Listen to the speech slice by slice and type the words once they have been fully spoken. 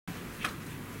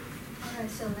Hi,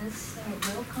 so let's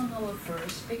welcome our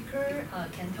first speaker,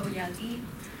 Kento Yagi.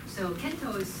 So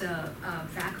Kento is a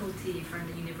faculty from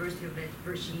the University of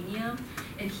Virginia,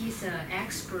 and he's an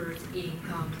expert in,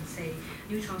 say,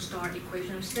 neutron star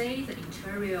equation of state, the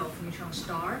interior of neutron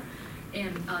star.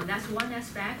 And that's one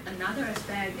aspect. Another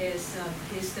aspect is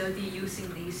his study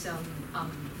using these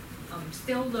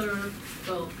stellar,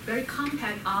 well, very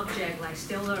compact object like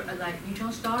stellar, like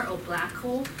neutron star or black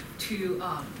hole to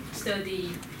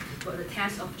study the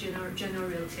test of general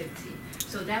relativity.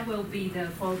 So that will be the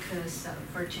focus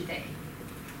for today.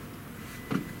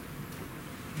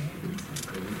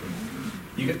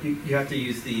 You have to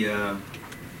use the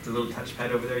little touchpad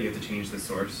over there. You have to change the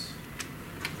source.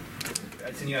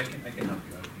 I can help you out.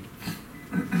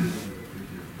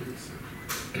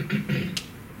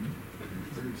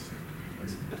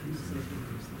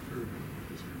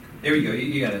 There we go.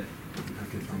 You got it.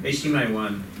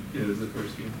 HDMI1. Yeah, it was the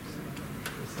first one.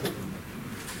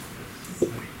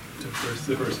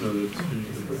 The first node.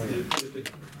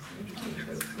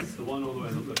 The one all the way.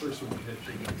 The first one.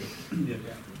 Yeah.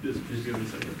 Just give me a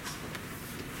second.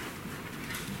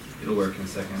 It'll work in a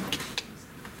second.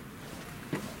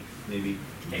 Maybe.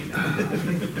 You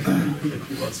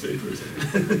lost faith for a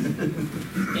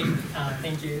second.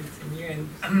 Thank you, Senior,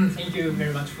 and thank you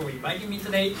very much for inviting me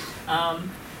today.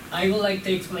 I would like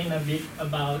to explain a bit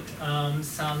about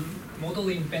some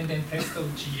model-independent test of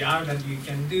GR that you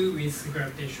can do with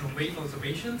gravitational wave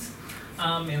observations.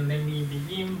 And let me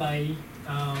begin by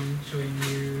showing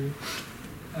you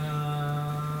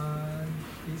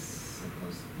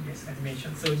this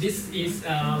animation. So this is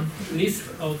a list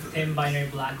of 10 binary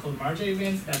black hole merger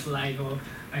events that LIGO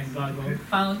and Virgo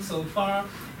found so far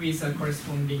with a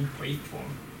corresponding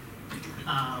waveform.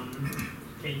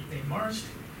 Okay, they merged.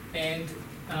 And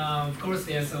of course,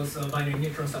 there's also a binary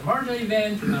neutron star merger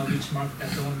event, which marked the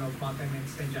dawn of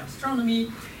multi-stage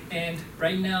astronomy. And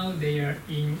right now, they are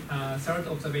in third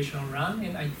observational run,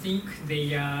 and I think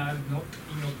they are not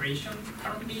in operation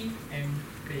currently, and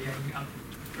they are in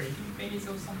upgrading phase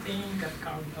or something that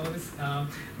Carl knows,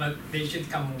 but they should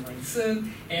come online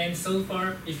soon. And so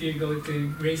far, if you go to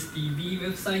Grace TV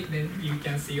website, then you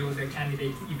can see all the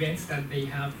candidate events that they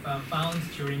have found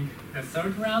during the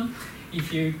third round.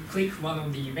 If you click one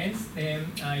of the events, then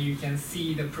you can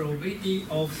see the probability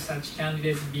of such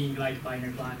candidates being like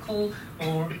binary black hole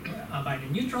or a binary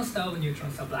neutron star or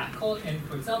neutron star black hole. And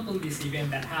for example, this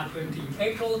event that happened in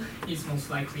April is most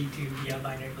likely to be a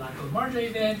binary black hole merger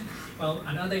event. Well,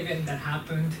 another event that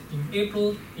happened in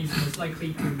April is most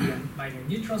likely to be a binary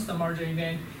neutron star merger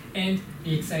event. And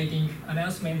the exciting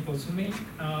announcement was made.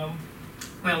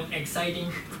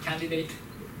 Exciting candidate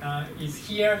is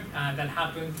here that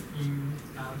happened in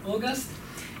August,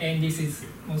 and this is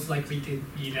most likely to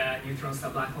be the neutron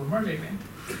star black hole merger event.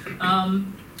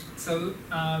 So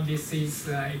this is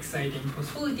exciting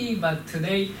possibility, but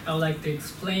today I would like to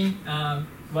explain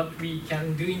what we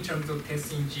can do in terms of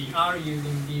testing GR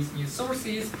using these new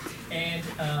sources, and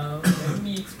let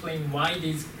me explain why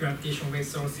these gravitational wave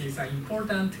sources are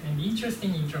important and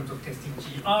interesting in terms of testing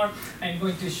GR. I'm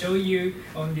going to show you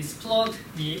on this plot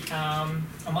the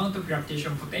amount of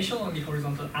gravitational potential on the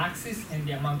horizontal axis and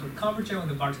the amount of curvature on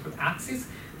the vertical axis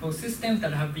for systems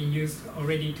that have been used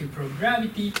already to probe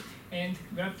gravity. And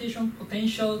gravitational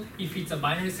potential, if it's a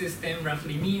binary system,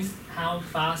 roughly means how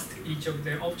fast each of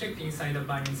the objects inside the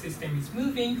binary system is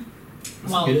moving.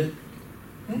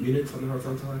 Units on the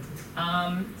horizontal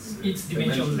axis? It's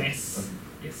dimensionless. Okay.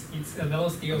 Yes, it's the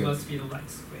velocity over speed of light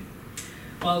squared.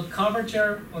 While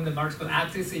curvature on the vertical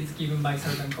axis is given by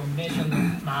certain combination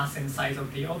of mass and size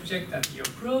of the object that you're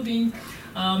probing.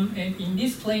 And in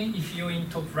this plane, if you're in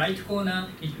top right corner,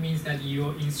 it means that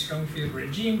you're in strong field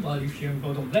regime, while if you're in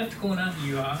bottom left corner,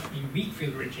 you are in weak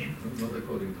field regime. Not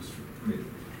according to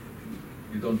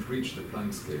you don't reach the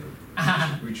Planck scale,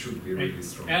 which should be really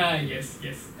strong. Yes.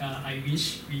 I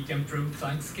wish we can probe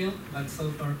Planck scale, but so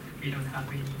far we don't have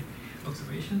any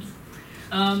observations.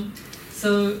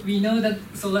 So we know that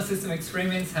solar system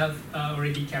experiments have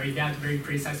already carried out very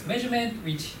precise measurement,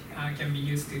 which can be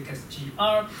used to test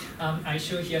GR. I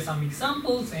show here some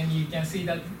examples, and you can see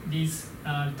that these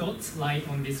dots lie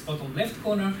on this bottom left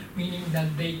corner, meaning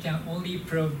that they can only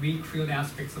probe weak field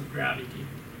aspects of gravity.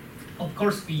 Of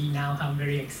course, we now have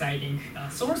very exciting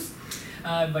source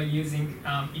by using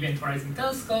Event Horizon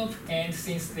Telescope, and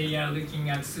since they are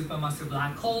looking at supermassive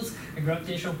black holes, the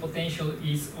gravitational potential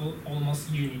is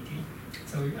almost unity.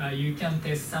 So you can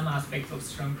test some aspects of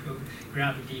strong field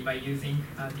gravity by using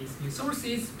these new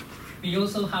sources. We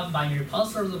also have binary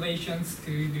pulse observations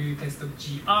to do test of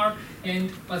GR,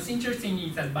 and what's interesting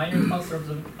is that binary pulse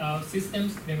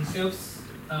systems themselves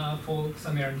fall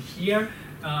somewhere here,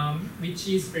 which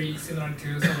is very similar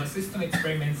to solar system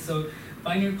experiments. So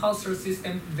binary pulsar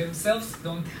systems themselves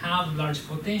don't have large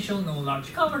potential, no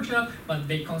large curvature, but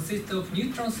they consist of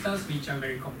neutron stars, which are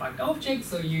very compact objects.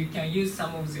 So you can use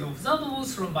some of the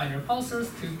observables from binary pulsars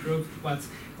to prove what's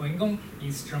going on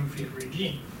in strong field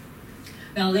regime.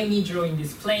 Now let me draw in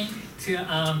this plane two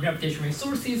gravitational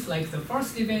sources, like the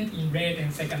first event in red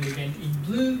and second event in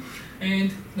blue.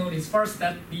 And notice first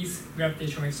that these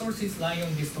gravitational sources lie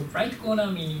on this top right corner,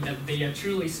 meaning that they are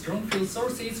truly strong field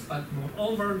sources, but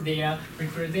moreover they are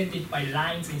represented by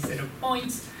lines instead of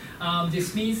points.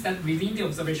 This means that within the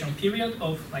observation period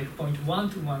of like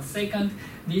 0.1 to 1 second,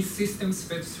 these systems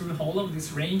pass through whole of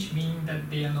this range, meaning that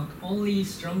they are not only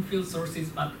strong field sources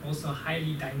but also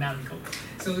highly dynamical.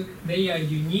 So they are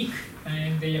unique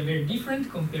and they are very different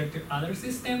compared to other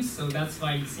systems. So that's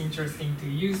why it's interesting to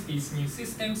use these new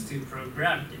systems to probe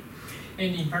gravity.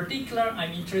 And in particular,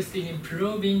 I'm interested in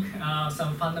probing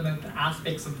some fundamental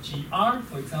aspects of GR.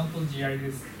 For example, GR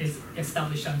is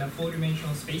established under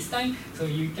four-dimensional space-time. So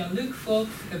you can look for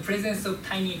the presence of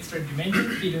tiny extra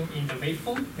dimensions hidden in the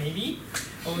waveform, maybe.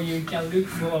 Or you can look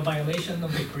for a violation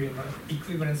of the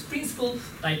equivalence principle.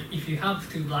 Like if you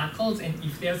have two black holes and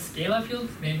if they're scalar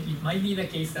fields, then it might be the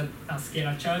case that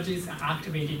scalar charges are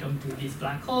activated onto these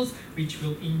black holes, which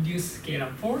will induce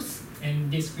scalar force.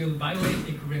 And this will violate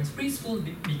the equivalence principle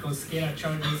because scalar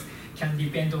charges can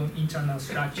depend on internal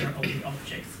structure of the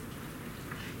objects.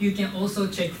 You can also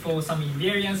check for some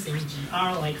invariance in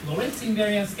GR, like Lorentz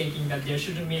invariance, stating that there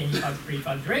shouldn't be any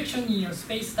preferred direction in your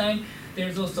space-time.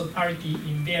 There's also parity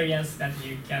invariance that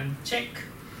you can check.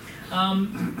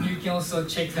 You can also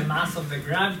check the mass of the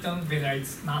graviton, whether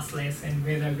it's massless and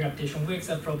whether gravitational waves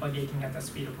are propagating at the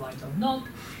speed of light or not.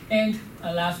 And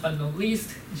last but not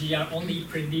least, GR only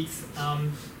predicts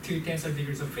 2 tensor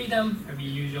degrees of freedom. We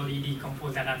usually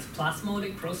decompose that as plus mode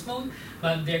and cross mode,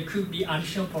 but there could be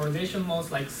additional polarization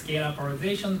modes like scalar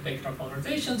polarizations, vector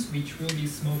polarizations, which will be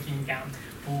smoking down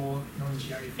for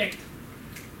non-GR effect.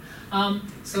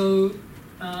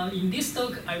 In this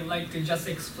talk, I would like to just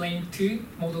explain 2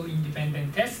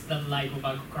 model-independent tests that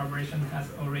LIGO collaboration has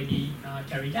already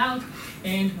carried out.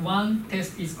 And one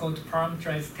test is called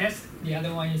parameterized test. The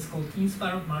other one is called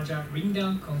inspiral merger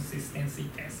ring-down consistency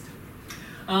test.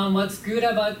 What's good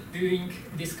about doing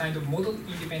this kind of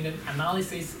model-independent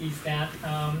analysis is that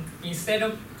instead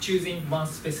of choosing one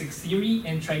specific theory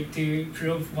and try to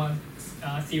prove one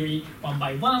theory one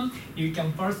by one, you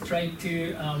can first try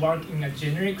to work in a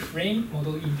generic frame,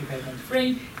 model-independent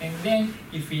frame, and then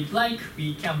if we'd like,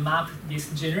 we can map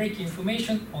this generic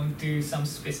information onto some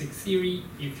specific theory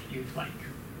if you'd like.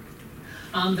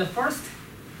 The first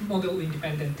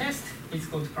model-independent test is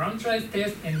called parameterized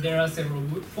test, and there are several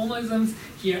formalisms.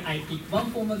 Here I picked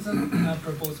one formalism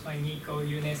proposed by Nico,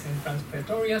 Younes, and Franz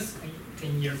Pretorius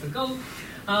 10 years ago.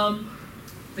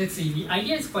 Let's see, the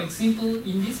idea is quite simple.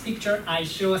 In this picture, I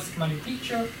show a schematic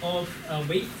picture of a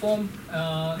waveform,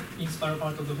 inspiral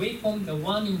part of the waveform. The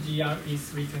one in GR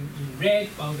is written in red,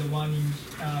 while the one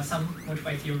in some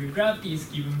modified theory of gravity is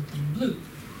given in blue.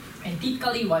 And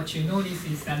typically what you notice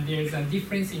is that there's a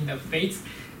difference in the phase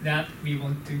that we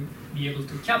want to be able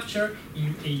to capture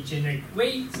in a generic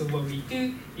way. So what we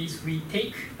do is we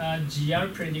take a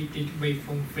GR predicted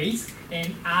waveform phase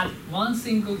and add one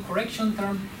single correction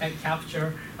term that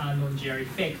capture a non-GR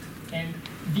effect. And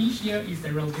V here is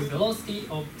the relative velocity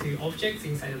of 2 objects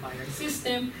inside a binary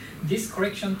system. This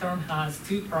correction term has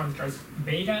 2 parameters,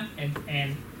 beta and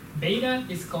n. Beta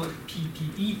is called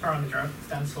PPE parameter,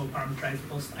 stands for parameterized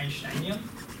post-Einsteinian.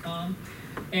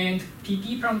 And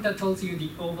PP parameter tells you the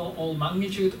overall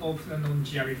magnitude of the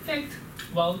non-GR effect,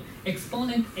 while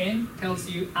exponent n tells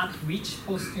you at which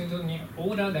post-Newtonian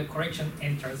order the correction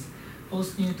enters.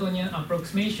 Post-Newtonian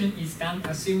approximation is done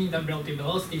assuming the relative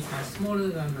velocity is much smaller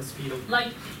than the speed of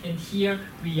light, and here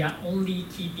we are only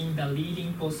keeping the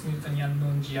leading post-Newtonian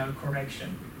non-GR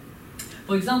correction.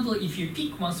 For example, if you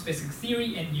pick one specific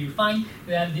theory and you find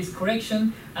that this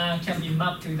correction can be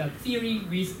mapped to that theory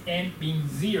with n being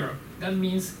 0, that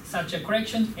means such a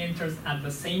correction enters at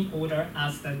the same order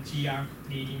as the GR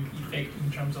leading effect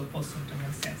in terms of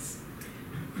post-Newtonian sense.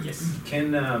 Yes?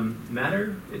 Can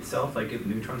matter itself, like a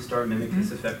neutron star, mimic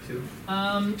this effect too?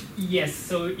 Yes,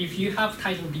 so if you have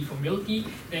tidal deformability,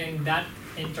 then that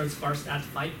enters first at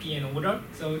 5 pn order,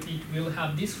 so it will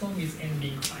have this form with n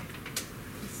being 5.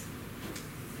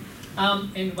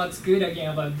 And what's good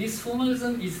again about this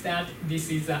formalism is that this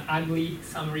is an ugly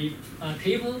summary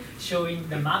table showing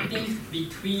the mapping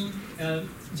between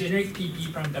generic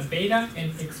PP parameter beta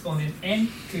and exponent n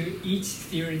to each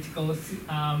theoretical,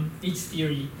 each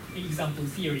theory, example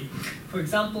theory. For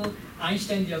example,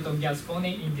 Einstein delta gas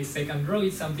phoneme in the second row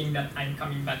is something that I'm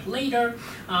coming back later.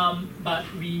 But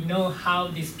we know how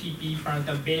this PP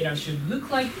parameter beta should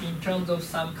look like in terms of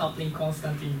some coupling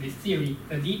constant in this theory.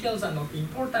 The details are not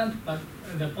important, but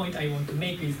the point I want to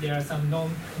make is there are some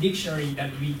known dictionary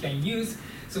that we can use.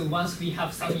 So once we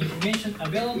have some information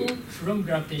available from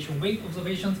gravitational wave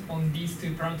observations on these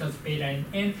two parameters, beta and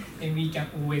n, then we can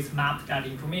always map that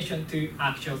information to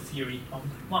actual theory one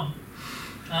by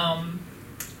one.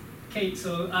 Okay,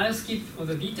 so I'll skip all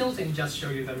the details and just show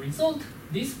you the result.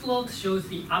 This plot shows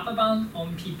the upper bound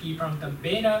on PP parameter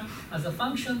beta as a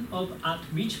function of at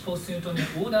which post-Newtonian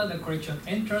order the correction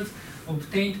enters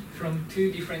obtained from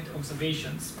two different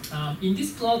observations. In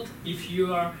this plot,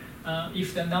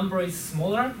 if the number is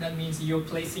smaller, that means you're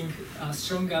placing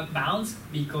stronger bounds,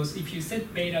 because if you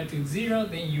set beta to 0,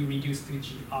 then you reduce to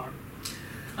GR.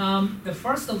 The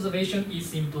first observation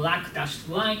is in black dashed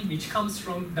line, which comes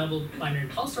from double binary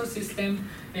pulsar system,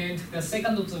 and the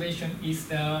second observation is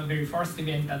the very first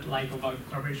event that LIGO-bug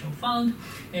collaboration found,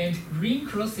 and green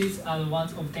crosses are the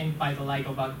ones obtained by the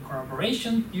LIGO-bug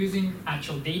collaboration using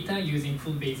actual data using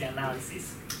full Bayesian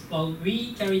analysis. Well,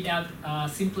 we carried out a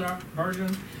simpler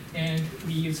version, and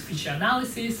we use Fisher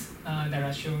analysis that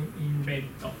are shown in red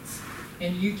dots.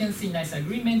 And you can see nice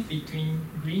agreement between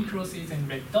green crosses and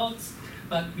red dots,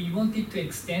 but we wanted to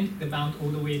extend the bound all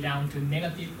the way down to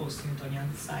negative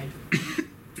post-Newtonian side.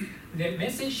 The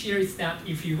message here is that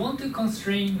if you want to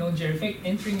constrain non-zero effect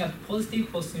entering at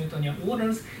positive post-Newtonian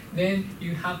orders, then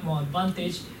you have more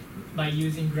advantage by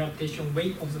using gravitational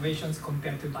wave observations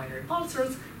compared to binary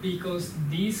pulsars, because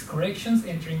these corrections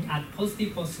entering at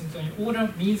positive post-Newtonian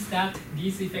order means that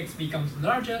these effects becomes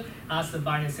larger as the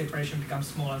binary separation becomes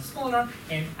smaller and smaller,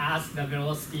 and as the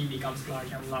velocity becomes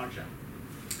larger and larger.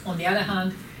 On the other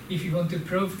hand, if you want to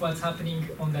prove what's happening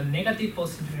on the negative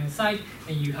post-Newtonian side,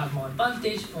 then you have more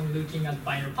advantage on looking at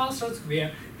binary pulsars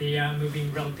where they are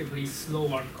moving relatively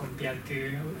slower compared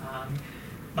to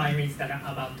binaries that are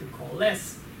about to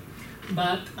coalesce.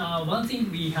 But one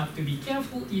thing we have to be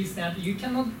careful is that you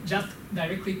cannot just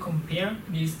directly compare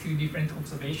these two different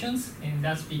observations, and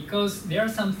that's because there are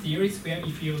some theories where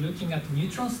if you're looking at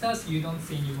neutron stars, you don't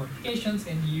see any modifications,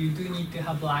 and you do need to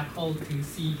have black hole to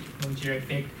see non-zero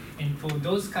effect. And for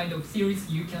those kind of theories,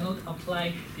 you cannot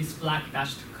apply this black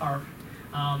dashed curve.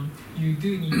 You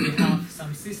do need to have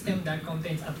some system that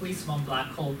contains at least one black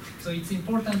hole. So it's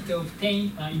important to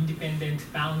obtain independent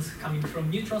bounds coming from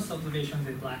neutron observations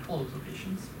and black hole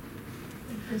observations.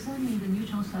 Does that mean the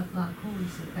neutron star black hole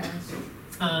is the best?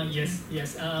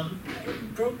 Yes.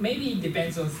 Maybe it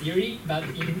depends on theory, but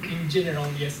in general,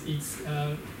 yes, it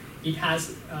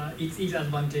is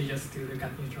advantageous to look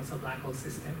at neutron star black hole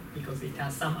system because it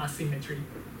has some asymmetry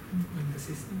in the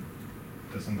system.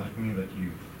 Doesn't that mean that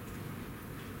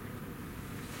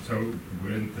so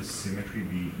wouldn't the symmetry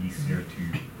be easier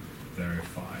to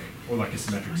verify? Or like a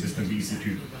symmetric system be easier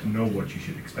to know what you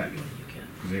should expect?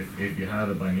 Because if you have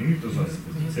a binary neutron star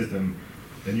system,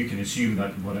 then you can assume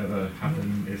that whatever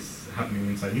is happening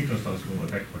inside neutron stars will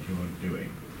affect what you're doing.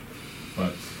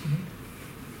 But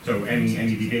so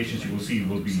any deviations you will see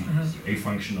will be a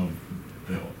function of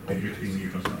the object being a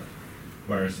neutron star.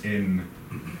 Whereas in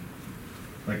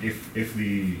like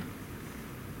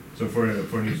so for a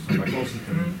neutron star black hole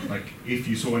system, like if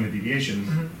you saw any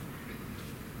deviation,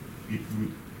 it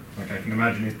would, like I can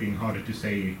imagine it being harder to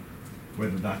say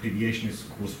whether that deviation is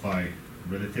caused by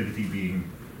relativity being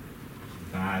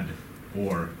bad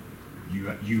or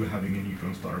you having a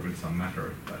neutron star with some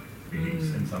matter that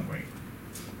behaves in some way.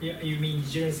 Yeah, you mean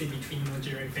degeneracy between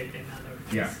non-zero effect and other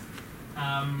things? Yeah.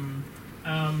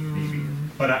 Maybe.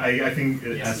 But I think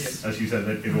Yes. as you said,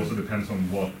 that it also depends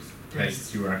on what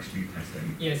tests you are actually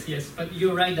testing. Yes, but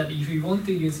you're right that if you want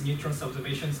to use neutron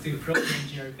observations to prove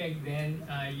non-zero effect, then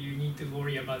you need to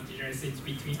worry about degeneracy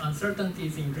between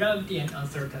uncertainties in gravity and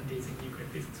uncertainties in nuclear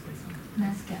physics, for example.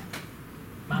 Mass gap.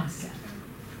 Mass.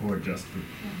 Or just the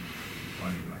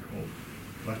one black hole.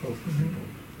 Black holes are simple.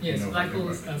 Yes, You know black how they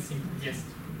holes work. are simple, yes.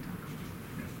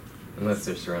 Unless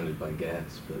they're surrounded by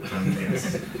gas, but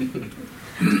Yes.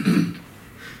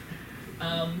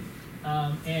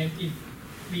 And if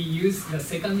we use the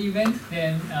second event,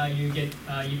 then you get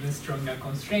even stronger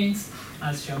constraints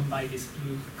as shown by this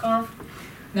blue curve.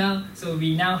 Now, so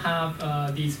we now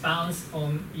have these bounds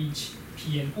on each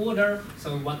Pn order.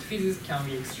 So what physics can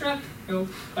we extract? So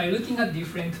by looking at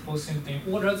different post-Newtonian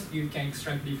orders, you can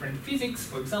extract different physics.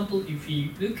 For example, if you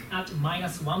look at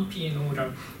 -1 Pn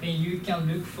order, then you can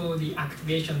look for the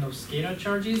activation of scalar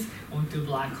charges onto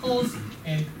black holes,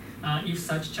 and if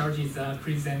such charges are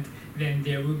present, then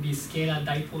there will be scalar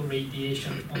dipole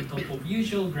radiation on top of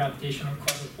usual gravitational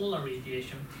quadrupolar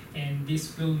radiation. And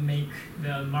this will make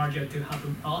the merger to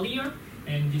happen earlier,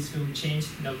 and this will change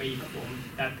the waveform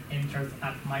that enters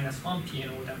at -1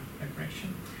 p.m. order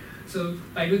vibration. So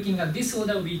by looking at this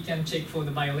order, we can check for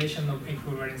the violation of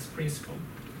equivalence principle.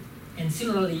 And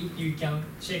similarly, you can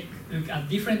look at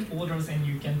different orders, and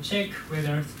you can check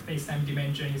whether space-time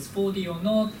dimension is 4D or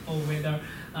not, or whether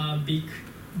big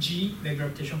G, the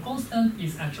gravitational constant,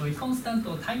 is actually constant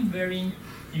or time varying.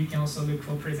 You can also look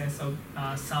for presence of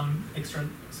some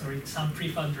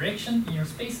preferred direction in your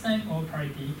space-time or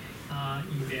parity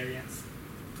invariance.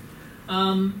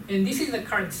 And this is the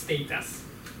current status.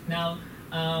 Now,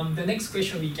 the next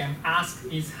question we can ask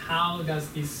is, how does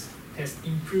this test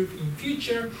improve in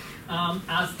future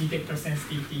as detector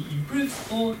sensitivity improves,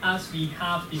 or as we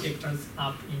have detectors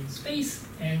up in space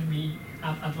and we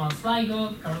have advanced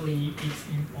LIGO. Currently it's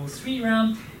in 03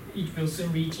 RAM. It will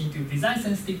soon reach into design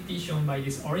sensitivity shown by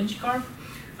this orange curve.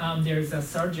 There is a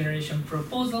third generation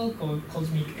proposal called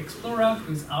Cosmic Explorer,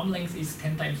 whose arm length is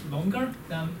 10 times longer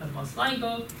than advanced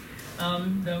LIGO.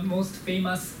 The most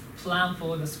famous plan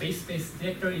for the space-based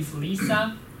detector is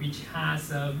LISA, which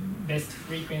has a best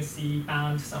frequency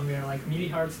band somewhere like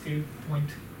millihertz to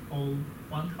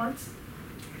 0.01 hertz.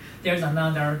 There's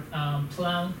another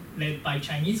plan led by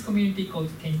Chinese community called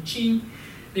Tenchin.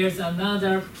 There's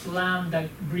another plan that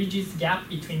bridges gap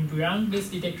between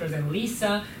ground-based detectors and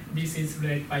LISA. This is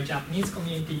led by Japanese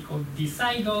community called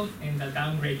DSIGO, and the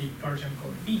downgraded version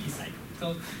called BDSIGO.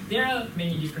 So there are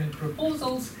many different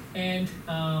proposals, and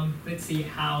let's see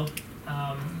how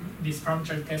this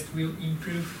parameter test will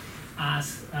improve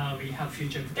as we have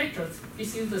future detectors.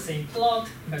 This is the same plot,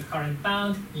 the current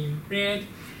bound in red.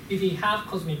 If we have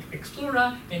Cosmic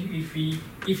Explorer, and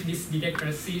if this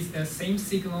detector sees the same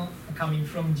signal coming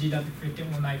from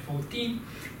GW150914,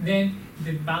 then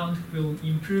the bound will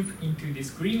improve into this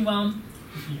green one.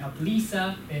 If we have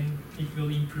LISA, then it will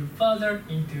improve further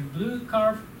into blue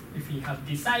curve. If we have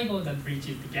DSIGO that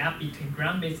bridges the gap between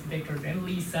ground-based detectors and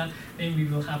LISA, then we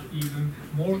will have even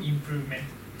more improvement.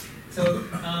 So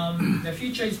the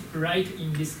future is bright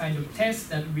in this kind of test,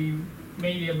 that we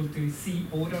may be able to see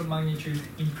order of magnitude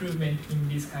improvement in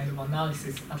this kind of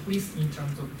analysis, at least in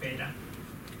terms of beta.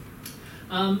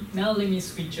 Now let me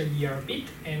switch a gear a bit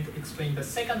and explain the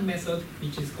second method,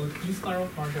 which is called inspiral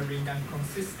merger ring and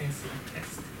consistency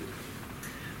test.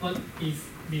 What is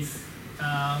this?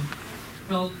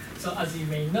 Well, so as you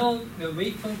may know, the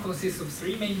waveform consists of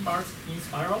three main parts: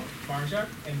 inspiral, merger,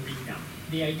 and ring down.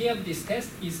 The idea of this test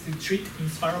is to treat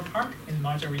inspiral part and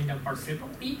merger ring down part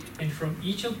separately, and from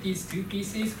each of these two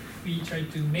pieces, we try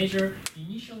to measure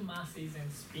initial masses and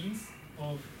spins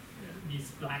of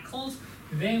these black holes.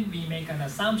 Then we make an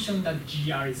assumption that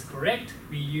GR is correct.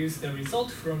 We use the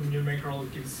result from numerical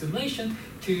simulation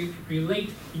to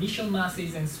relate initial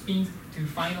masses and spins to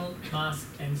final mass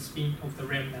and spin of the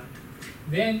remnant.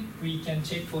 Then we can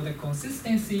check for the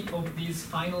consistency of these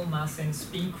final mass and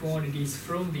spin quantities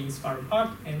from the inspiral part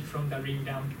and from the ring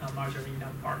down, merger ring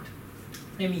down part.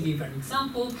 Let me give an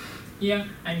example. Here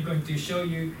I'm going to show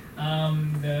you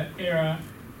the error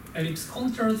ellipse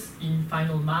contours in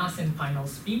final mass and final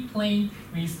spin plane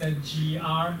with the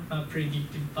GR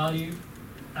predicted value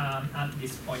at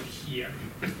this point here.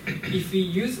 If we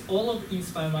use all of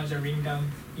inspiral merger ring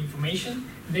down information,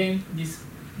 then this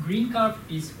green curve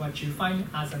is what you find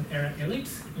as an error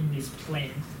ellipse in this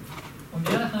plane. On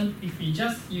the other hand, if we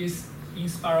just use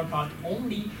inspiral part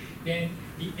only, then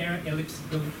the error ellipse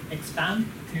will expand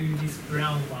to this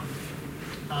brown one.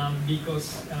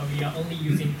 Because we are only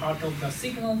using part of the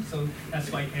signal, so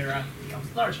that's why error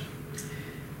becomes larger.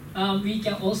 We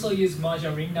can also use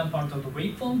merger ring down part of the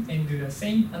waveform and do the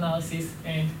same analysis,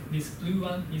 and this blue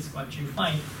one is what you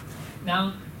find.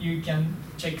 Now you can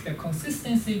check the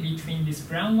consistency between this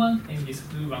brown one and this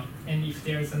blue one. And if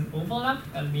there's an overlap,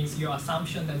 that means your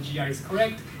assumption that GR is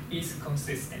correct is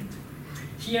consistent.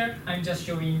 Here, I'm just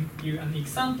showing you an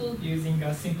example using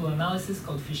a simple analysis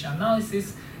called Fisher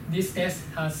analysis. This test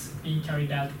has been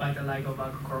carried out by the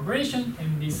LIGO-Barco collaboration,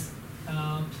 and this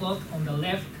plot on the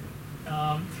left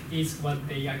is what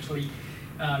they actually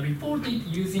reported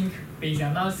using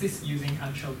Bayesian analysis using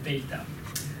actual data.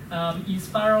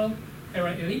 Inspiral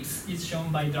error ellipse is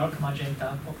shown by dark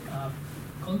magenta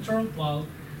contour, while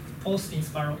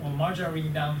post-inspiral or merger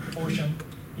ring down portion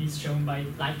is shown by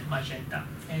light magenta.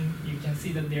 And you can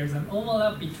see that there's an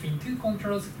overlap between two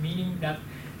contours, meaning that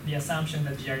the assumption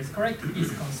that GR is correct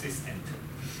is consistent.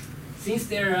 Since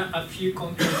there are a few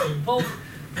contours involved,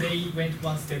 they went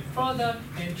one step further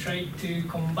and tried to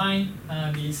combine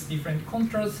these different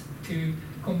contours to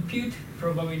compute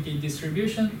probability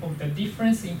distribution of the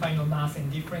difference in final mass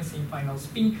and difference in final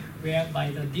spin,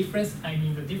 whereby the difference, I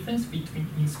mean the difference between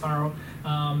in-spiral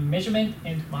measurement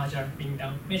and major ring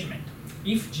down measurement.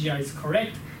 If GR is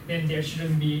correct, then there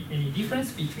shouldn't be any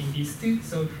difference between these two,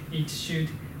 so it should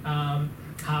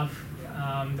have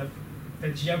the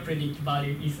GR predict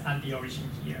value is at the origin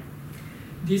here.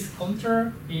 This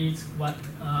contour is what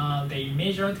they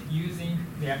measured using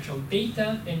the actual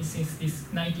data, and since this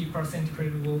 90%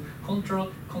 credible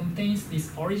contour contains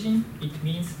this origin, it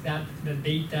means that the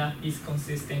data is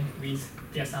consistent with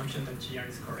the assumption that GR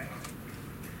is correct.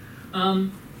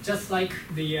 Just like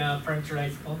the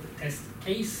parameterized test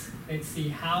case, let's see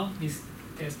how this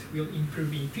test will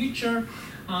improve in future.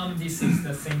 This is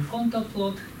the same contour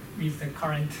plot with the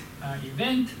current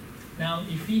event. Now,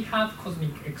 if we have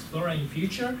Cosmic Explorer in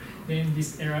future, then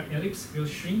this error ellipse will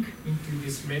shrink into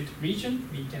this red region.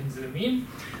 We can zoom in.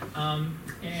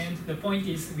 And the point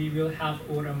is we will have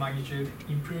order magnitude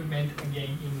improvement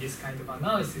again in this kind of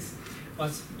analysis.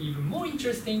 What's even more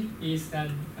interesting is that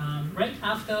right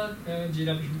after the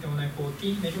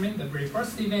GW5914 measurement, the very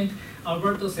first event,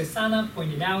 Alberto Cesana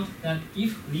pointed out that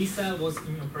if LISA was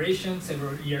in operation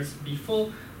several years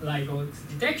before LIGO's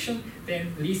detection,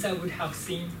 then LISA would have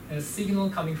seen a signal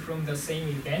coming from the same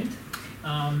event.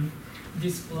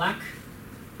 This black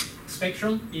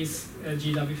spectrum is a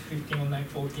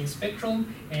GW150914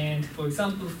 spectrum, and for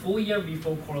example, 4 years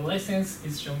before coalescence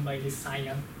is shown by this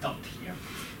cyan dot here.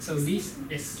 So this,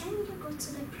 yes. Can you go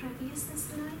to the previous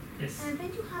slide? Yes.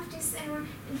 When you have this error,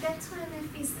 that one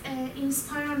is in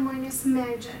spiral minus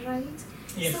merger, right?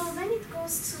 Yes. So when it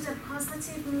goes to the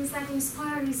positive, means that in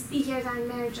spiral is bigger than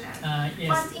merger. Yes.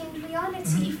 But in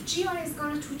reality, if GR is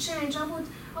going to change, I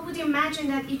would imagine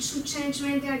that it should change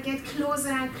when they get closer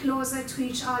and closer to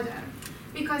each other.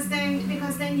 Because then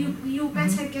you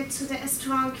better get to the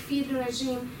strong field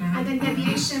regime, and then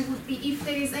deviation would be, if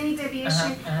there is any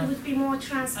deviation, it would be more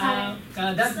transparent.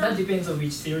 That depends on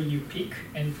which theory you pick.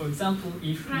 And for example,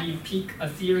 if we pick a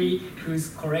theory whose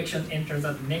correction enters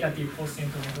at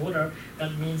 -% of an order,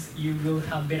 that means you will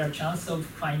have better chance of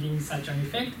finding such an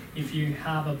effect if you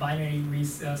have a binary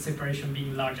with separation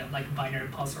being larger, like binary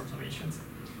pulse observations.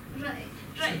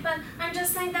 Right, but I'm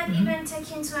just saying that even take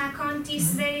into account these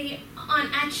very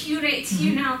inaccurate,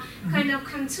 kind of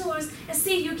contours,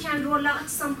 still you can roll out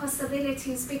some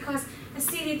possibilities, because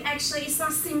still it's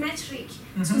not symmetric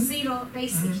to zero,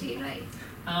 basically, right?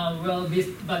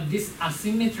 But this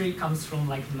asymmetry comes from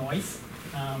like noise.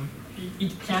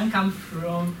 It can come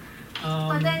from.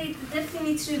 But then it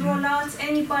definitely roll out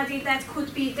anybody that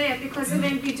could be there, because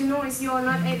even with noise, you are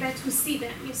not able to see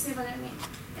them. You see what I mean?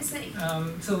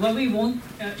 So what we want,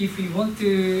 if we want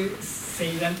to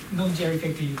say that non-GR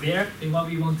effect is there, then what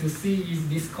we want to see is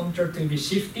this contour to be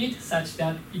shifted such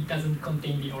that it doesn't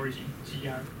contain the origin,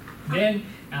 GR. Then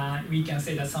we can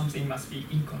say that something must be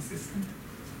inconsistent.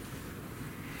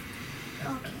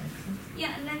 Okay.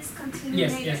 Yeah, let's continue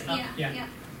later. Yeah.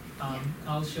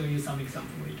 I'll show you some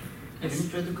example later. Can you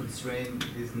try to constrain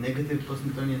these negative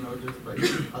post-Newtonian orders by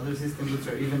other systems which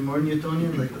are even more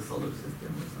Newtonian, like the solar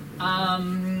system or something?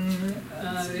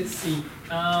 Let's see.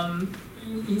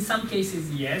 In some cases,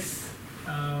 yes.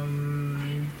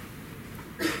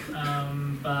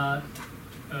 But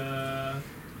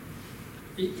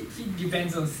it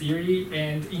depends on theory,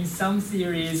 and in some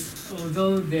theories,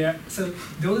 although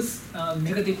those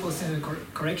negative post-Newtonian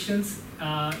corrections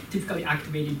are typically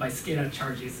activated by scalar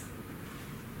charges.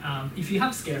 If you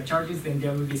have scalar charges, then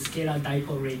there will be scalar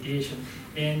dipole radiation.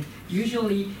 And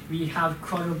usually we have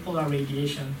quadrupolar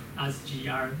radiation as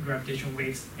GR gravitational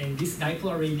waves. And this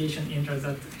dipolar radiation enters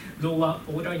at lower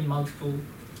order in multiple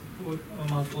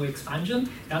expansion.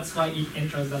 That's why it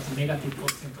enters at negative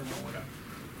post-Newtonian order.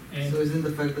 And so isn't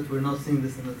the fact that we're not seeing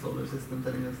this in the solar system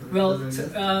telling us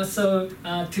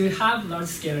that to have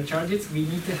large scalar charges, we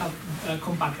need to have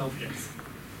compact objects.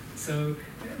 So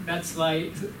that's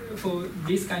why for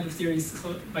this kind of theories,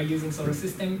 by using solar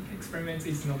system experiments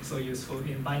is not so useful.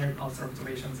 In binary pulsar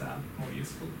observations are more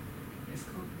useful. Yes,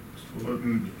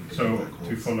 so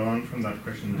to follow on from that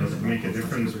question, does it make a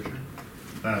difference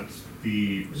that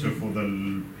for the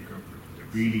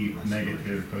really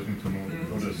negative post-Newtonian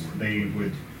orders, they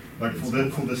would, like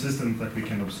for the systems that we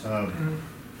can observe,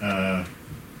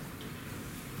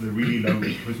 the really low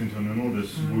post-Newtonian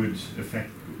orders would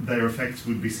their effects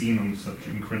would be seen on such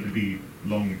incredibly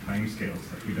long time scales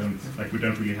that we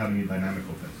don't really have any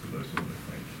dynamical tests of those orders,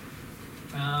 right?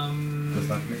 Does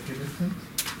that make a difference?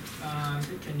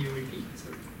 Can you repeat?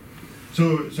 So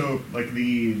like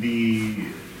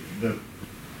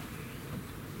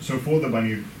so for the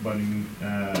binary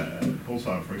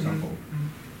pulsar, for example,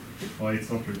 well, it's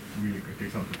not a really good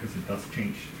example because it does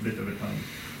change a bit over time.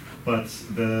 But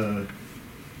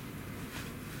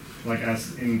like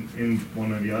as in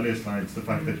one of the earlier slides, the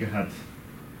fact that you had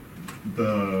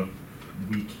the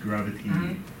weak gravity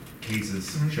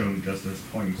cases shown just as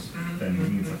points then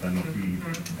means that they're not really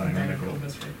dynamical.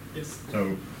 That's right. Yes.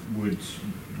 So would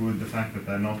the fact that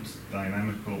they're not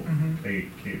dynamical play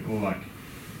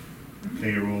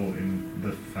a role in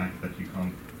the fact that you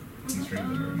can't constrain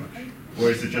them very much?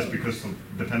 Or is it just because of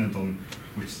dependent on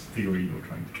which theory you're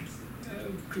trying to test?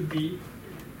 Could be.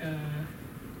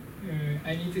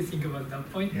 I need to think about that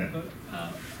point. Yeah. But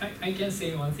I can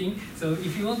say one thing. So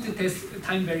if you want to test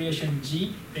time variation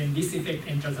G, then this effect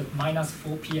enters at minus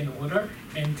 4 pn order.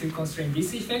 And to constrain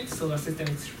this effect, solar system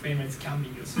experiments can be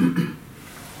useful.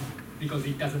 Because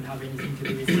it doesn't have anything to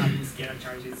do with having scalar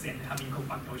charges and having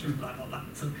compact motion, blah, blah, blah.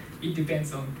 So it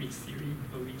depends on which theory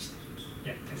or which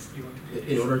test you want to do.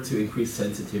 In order to increase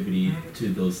sensitivity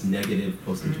to those negative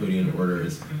post-Newtonian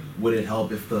orders, would it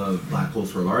help if the black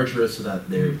holes were larger so that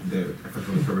their effect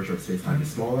on the curvature of space-time is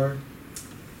smaller?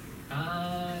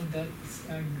 That's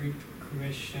a good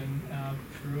question.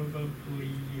 Probably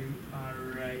you are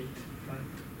right, but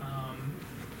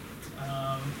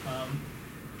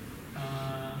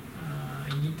I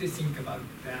need to think about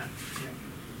that. Yeah,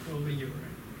 probably you're right.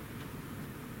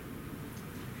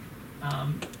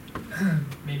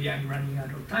 Maybe I'm running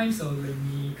out of time, so let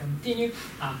me continue.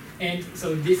 And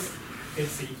so this,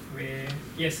 let's see,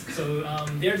 so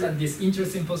there's this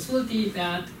interesting possibility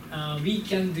that we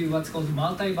can do what's called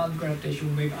multi-band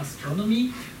gravitational wave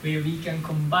astronomy, where we can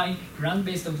combine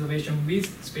ground-based observation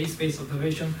with space-based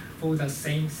observation for the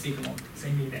same signal,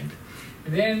 same event.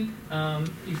 Then,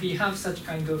 if we have such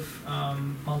kind of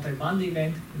multi-band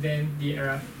event, then the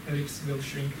error ellipse will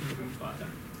shrink even further.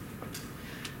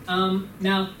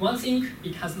 Now, one thing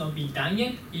it has not been done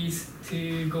yet is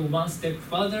to go one step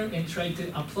further and try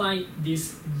to apply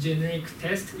this generic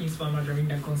test in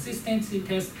Sperm-Marshall consistency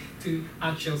test to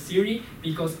actual theory,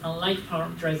 because unlike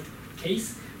parameterized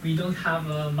case, we don't have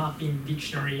a mapping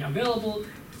dictionary available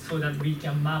so that we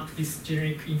can map this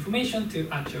generic information to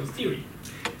actual theory.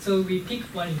 So we pick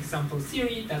one example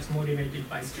theory that's motivated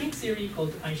by string theory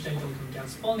called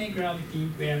Einstein-Dalton-Gas-Bonnet gravity,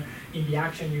 where in the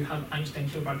action you have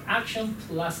Einstein-Hilbert action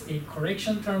plus a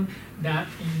correction term that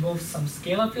involves some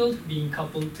scalar field being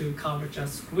coupled to curvature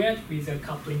squared with a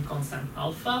coupling constant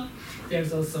alpha.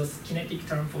 There's also a kinetic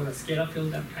term for the scalar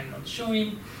field that I'm not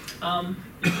showing.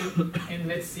 And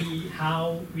let's see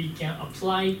how we can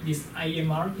apply this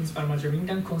IMR,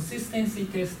 Inspire-Marshall consistency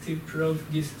test, to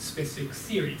prove this specific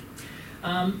theory.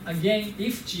 Again,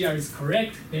 if GR is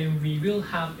correct, then we will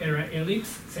have error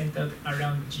ellipse centered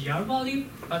around GR value.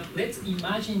 But let's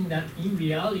imagine that in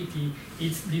reality,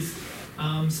 it's this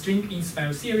string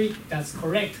inspired theory that's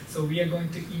correct. So we are going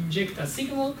to inject a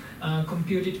signal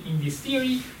computed in this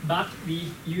theory, but we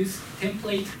use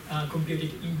template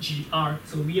computed in GR.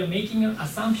 So we are making an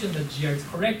assumption that GR is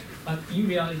correct, but in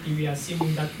reality, we are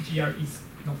assuming that GR is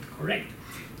not correct.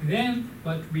 Then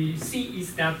what we see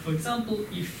is that, for example,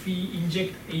 if we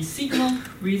inject a signal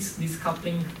with this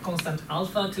coupling constant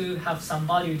alpha to have some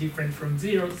value different from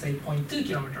 0, say 0.2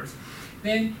 kilometers,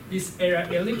 then this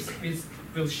error ellipse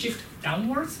will shift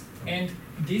downwards, and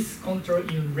this contour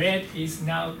in red is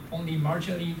now only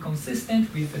marginally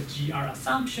consistent with the GR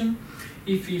assumption.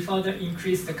 If we further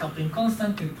increase the coupling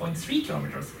constant to 0.3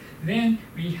 kilometers, then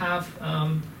we have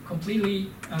complete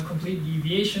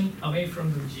deviation away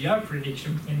from the GR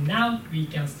prediction. And now we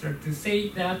can start to say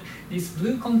that this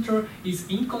blue contour is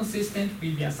inconsistent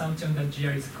with the assumption that GR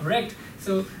is correct.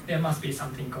 So there must be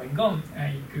something going on.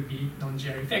 It could be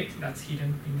non-GR effect that's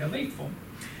hidden in the waveform.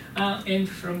 And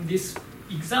from this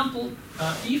example,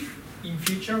 if in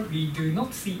future we do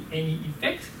not see any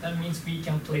effect, that means we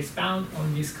can place bound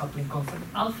on this coupling constant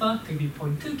alpha to be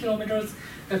 0.2 kilometers.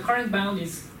 The current bound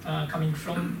is coming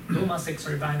from low mass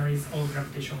X-ray binaries or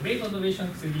gravitational wave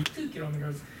observation to be 2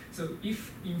 kilometers. So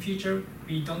if in future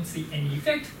we don't see any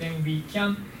effect, then we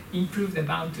can improve the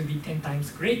bound to be 10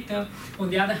 times greater. On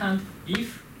the other hand,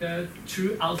 if the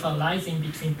true alpha lies in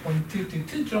between 0.2 to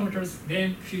 2 kilometers,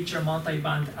 then future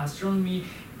multi-band astronomy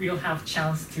will have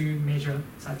chance to measure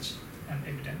such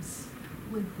evidence.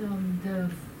 With the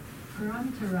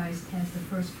parameterized test, the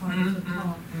first part of the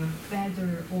talk,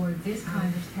 better, or this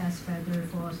kind of test better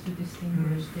for us to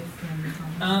distinguish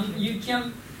different you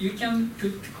can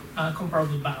put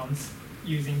comparable bounds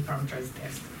using parameterized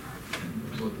test.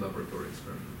 What laboratory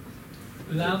experiment?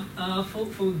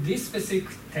 For this specific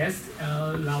test,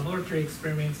 laboratory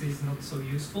experiments is not so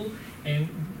useful, and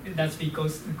that's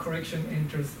because the correction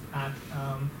enters at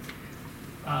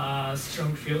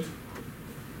strong field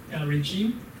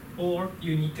regime, or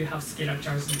you need to have scalar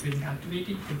charges being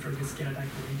activated to produce scalar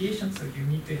dipole radiation, so you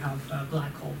need to have a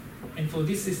black hole. And for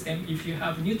this system, if you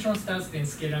have neutron stars, then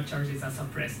scalar charges are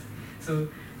suppressed. So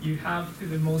you have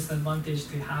the most advantage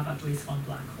to have at least one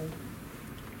black hole.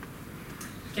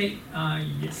 Okay,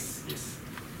 yes.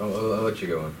 I'll let you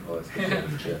go on. I'll ask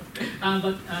you.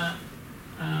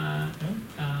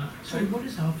 Sorry, what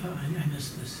is alpha? I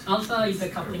missed this. Alpha is a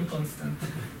coupling constant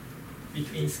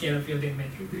between scalar field and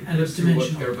metric. And it's To what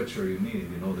dimensional. curvature you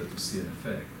need in order to see an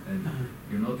effect. And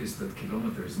you notice that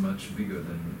kilometer is much bigger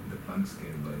than the Planck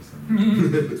scale by some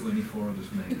 24 orders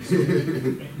of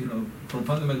magnitude. So, from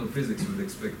fundamental physics, we would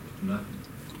expect nothing.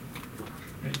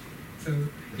 Right. So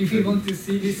if you want to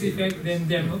see this effect, then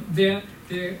there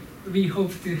we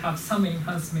hope to have some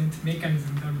enhancement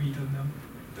mechanism that we don't know.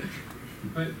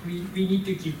 But we need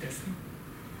to keep testing.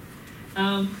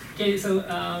 Okay, so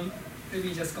let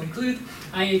me just conclude.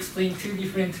 I explained two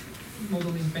different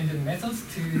model-independent methods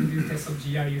to do tests of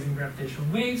GR using gravitational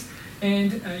waves,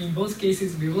 and in both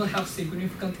cases we will have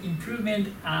significant improvement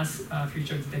as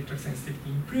future detector sensitivity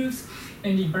improves.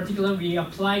 And in particular, we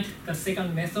applied the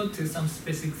second method to some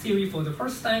specific theory for the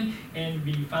first time, and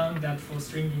we found that for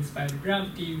string-inspired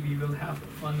gravity, we will have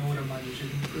 1 order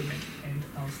magnitude improvement. And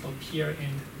I'll stop here,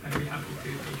 and I'll be happy to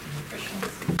take any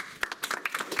questions.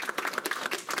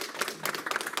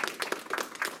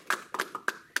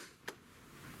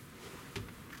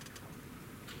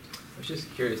 I was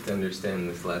just curious to understand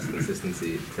this last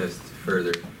consistency test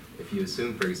further. If you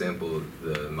assume, for example,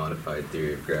 the modified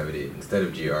theory of gravity instead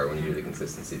of GR when you do the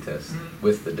consistency test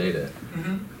with the data,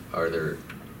 are there?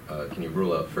 Can you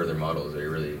rule out further models? Are you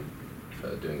really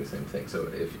doing the same thing? So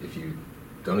if you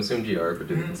don't assume GR but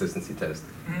do the consistency test,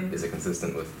 is it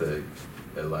consistent with the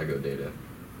LIGO data?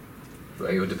 Well,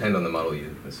 it would depend on the model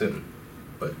you assume,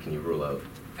 but can you rule out?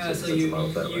 So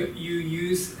you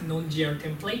use non-GR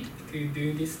template to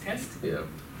do this test? Yeah.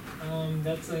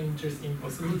 That's an interesting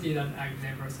possibility that I've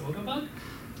never thought about.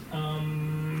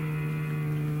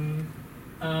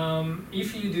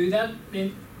 If you do that,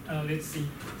 then let's see.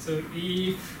 So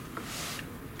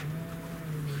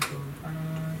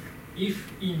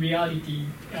if in reality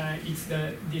it's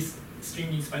this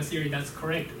string inspired theory that's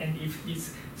correct, and if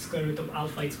this square root of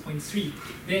alpha is 0.3,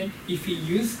 then if we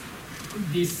use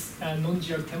this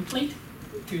non-GR template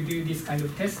to do this kind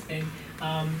of test, then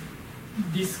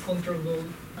this control will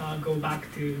go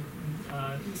back to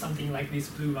something like this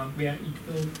blue one, where it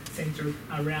will center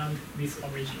around this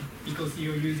origin because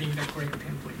you're using the correct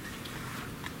template.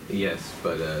 Yes,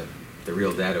 but the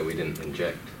real data we didn't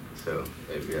inject, so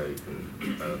maybe you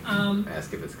can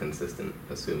ask if it's consistent,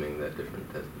 assuming that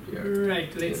different tests are.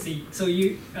 Right. Let's see. So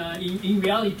you, in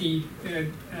reality,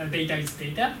 data is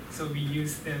data. So we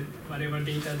use whatever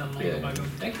data the LIGO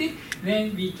detected.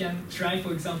 Then we can try,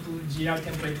 for example, GR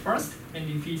template first, and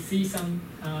if you see some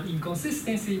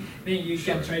inconsistency, then you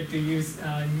can try to use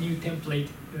a new template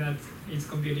that is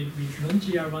computed with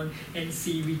non-GR one and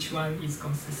see which one is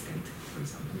consistent. For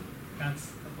example,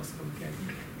 that's a possibility, I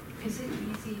think. Is it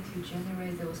easy to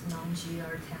generate those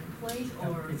non-GR templates,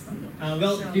 or?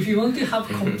 Well, if you want to have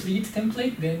complete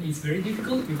template, then it's very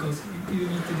difficult because you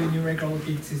need to do numerical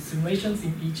simulations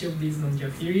in each of these non-GR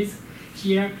theories.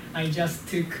 Here, I just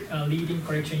took a leading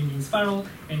correction in the spiral,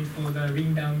 and for the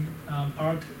ring down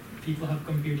part, people have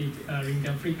computed ring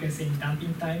down frequency and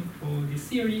damping time for this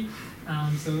theory.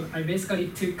 So I basically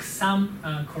took some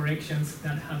corrections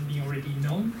that have been already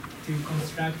known to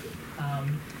construct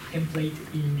template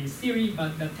in this theory,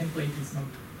 but that template is not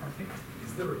perfect.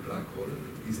 Is there a black hole?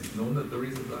 Is it known that there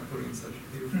is a black hole in such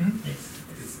a theory? Yes.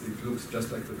 It looks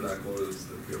just like the black holes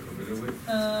that we are familiar with.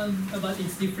 But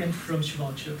it's different from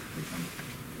Schwarzschild.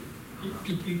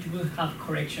 It will have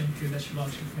correction to the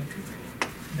Schwarzschild metric.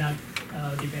 That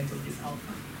depends on this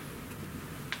alpha.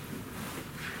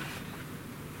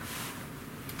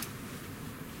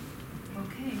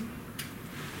 Okay.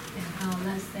 And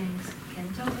let's thank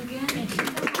Kento again. And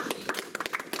Kento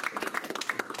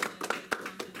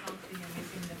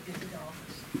in the physical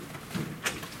office.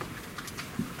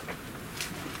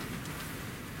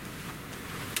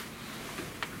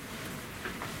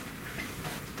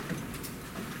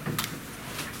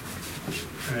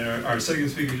 Our second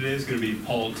speaker today is going to be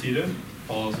Paul Tiede.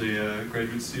 Paul is a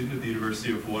graduate student at the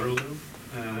University of Waterloo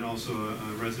and also a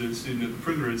resident student at the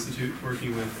Pringer Institute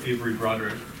working with Avery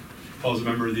Broderick. Paul is a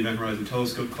member of the Event Horizon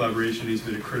Telescope collaboration. He's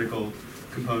been a critical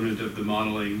component of the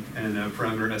modeling and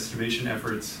parameter estimation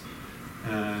efforts.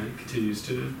 Continues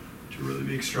to really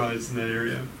make strides in that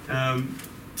area. And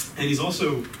he's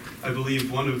also, I believe,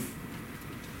 one of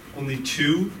only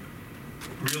 2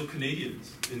 real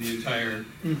Canadians in the entire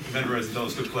Event Horizon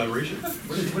Telescope collaboration.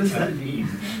 What does that mean?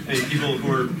 And people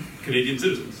who are Canadian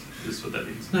citizens is what that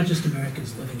means. It's not just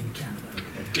Americans living in Canada.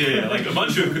 Yeah, like a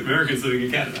bunch of Americans living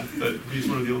in Canada, but he's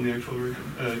one of the only actual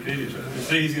Canadians. Right? And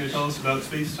today he's going to tell us about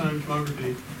space-time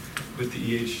tomography with the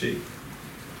EHT.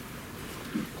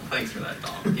 Thanks for that,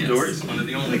 Dom. Yes, No worries. one of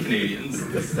the only Canadians.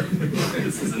 This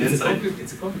is an insight.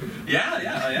 It's a compliment.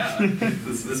 Yeah.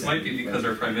 This might be because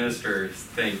our Prime Minister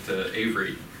thanked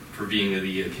Avery for being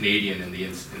the Canadian in the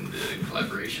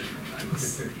collaboration.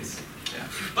 Yeah.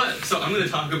 But, so I'm going to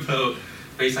talk about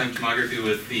space-time tomography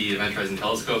with the Event Horizon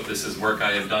Telescope. This is work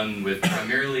I have done with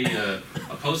primarily a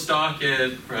postdoc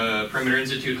at Perimeter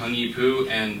Institute, Hung Yi Pu,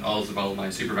 and also my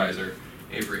supervisor,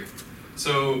 Avery.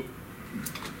 So,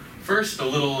 first, a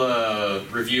little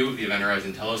review of the Event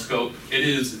Horizon Telescope. It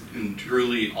is, in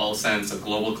truly all sense, a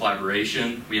global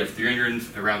collaboration. We have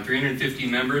around 350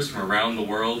 members from around the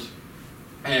world,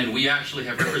 and we actually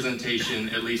have representation,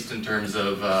 at least in terms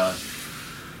of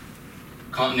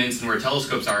continents and where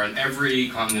telescopes are, on every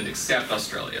continent except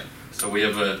Australia. So we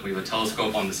have a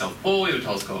telescope on the South Pole, we have a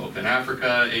telescope in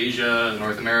Africa, Asia,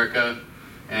 North America,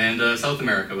 and South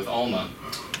America with ALMA.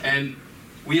 And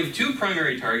we have two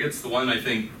primary targets. The one I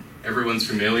think everyone's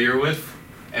familiar with,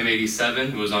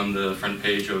 M87, who was on the front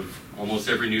page of almost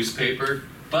every newspaper.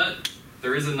 But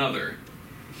there is another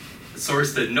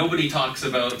source that nobody talks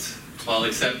about, well,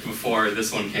 except before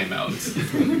this one came out.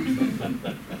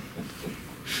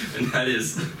 And that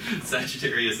is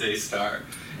Sagittarius A star.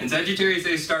 And Sagittarius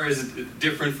A star is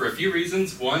different for a few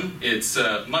reasons. One, it's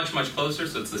much, much closer,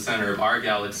 so it's the center of our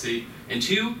galaxy. And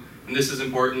two, and this is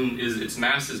important, is its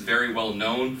mass is very well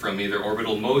known from either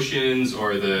orbital motions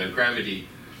or the gravity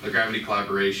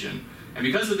collaboration. And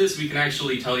because of this, we can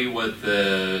actually tell you what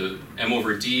the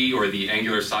m/d, or the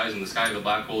angular size in the sky of the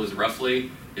black hole, is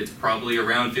roughly. It's probably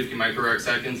around 50 microarc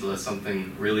seconds, unless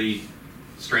something really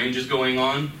strange is going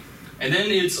on. And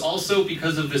then it's also,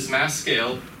 because of this mass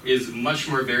scale, is much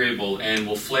more variable and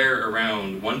will flare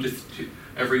around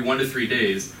every 1 to 3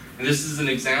 days. And this is an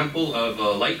example of a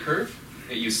light curve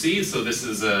that you see. So this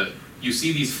is you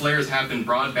see these flares happen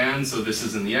broadband. So this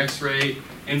is in the X-ray,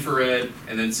 infrared,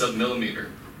 and then submillimeter.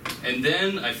 And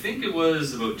then I think it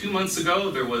was about 2 months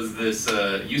ago, there was this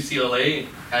UCLA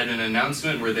had an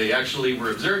announcement where they actually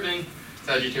were observing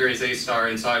Sagittarius A star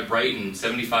and saw it brighten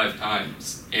 75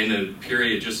 times in a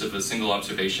period just of a single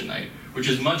observation night, which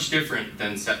is much different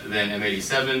than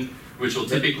M87, which will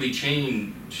typically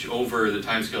change over the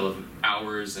timescale of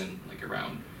hours and like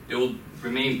around. It will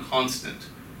remain constant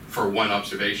for one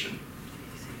observation.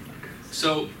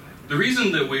 So the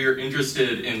reason that we're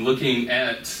interested in looking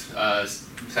at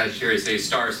Sagittarius A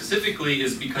star specifically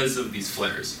is because of these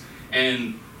flares.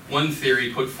 And one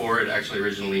theory put forward, actually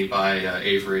originally by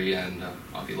Avery and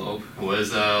Avi Loeb,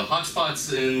 was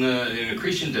hotspots in an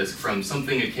accretion disk from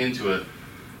something akin to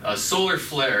a solar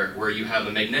flare, where you have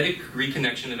a magnetic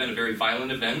reconnection event, a very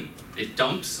violent event. It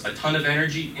dumps a ton of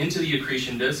energy into the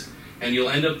accretion disk, and you'll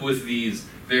end up with these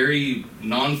very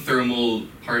non-thermal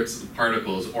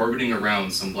particles orbiting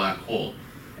around some black hole.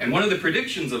 And one of the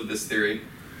predictions of this theory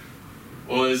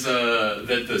was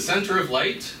that the center of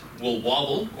light will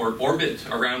wobble or orbit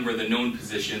around where the known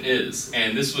position is.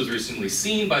 And this was recently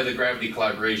seen by the gravity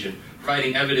collaboration,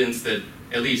 providing evidence that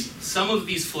at least some of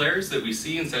these flares that we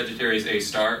see in Sagittarius A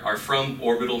star are from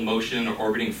orbital motion or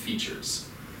orbiting features.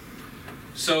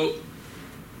 So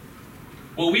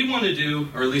what we want to do,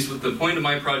 or at least what the point of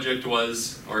my project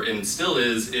was, and still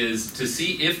is to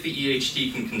see if the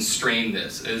EHT can constrain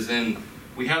this. As in,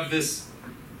 we have this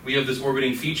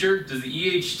orbiting feature. Does the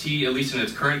EHT, at least in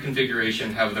its current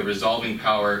configuration, have the resolving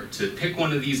power to pick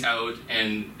one of these out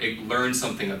and learn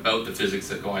something about the physics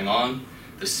that's going on,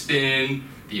 the spin,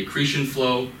 the accretion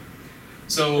flow?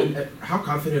 So, and how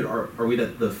confident are we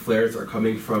that the flares are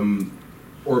coming from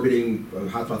orbiting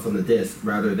hotspots on the disk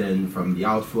rather than from the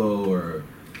outflow or?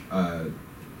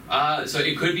 So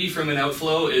it could be from an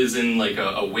outflow, is in like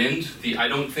a wind. I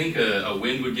don't think a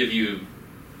wind would give you.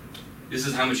 This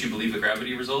is how much you believe the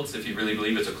gravity results. If you really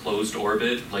believe it's a closed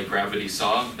orbit, like gravity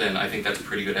saw, then I think that's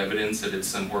pretty good evidence that it's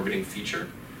some orbiting feature.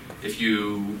 If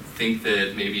you think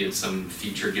that maybe it's some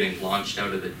feature getting launched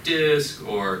out of the disk,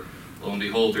 or lo and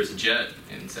behold, there's a jet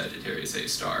in Sagittarius A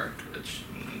star. Which,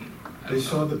 they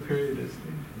saw the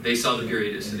periodicity. They saw the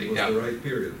periodicity. And it was the right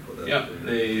period for that. Yeah,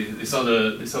 they saw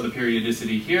the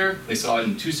periodicity here. They saw it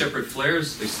in two separate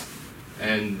flares.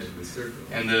 And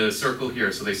the circle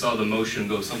here, so they saw the motion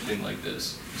go something like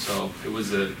this. So it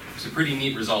was a pretty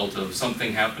neat result of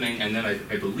something happening. And then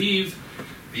I believe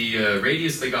The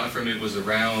radius they got from it was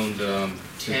around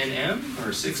 10 m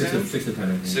or 6 m? 6 to 10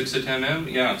 m. 6 to 10 m,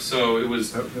 yeah. So it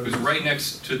was right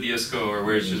next to the ISCO, or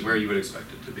which is where you would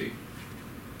expect it to be.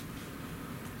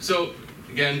 So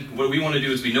again, what we want to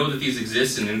do is we know that these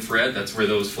exist in infrared. That's where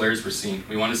those flares were seen.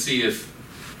 We want to see if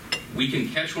we can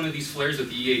catch one of these flares with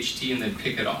the EHT and then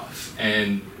pick it off,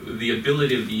 and the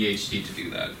ability of the EHT to do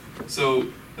that. So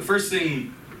the first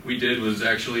thing we did was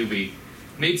actually we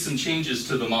made some changes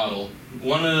to the model.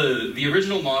 The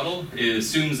original model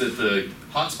assumes that the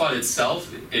hotspot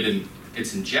itself,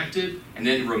 it's injected and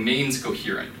then it remains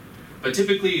coherent. But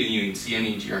typically, you can see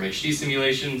any GRMHD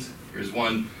simulations, here's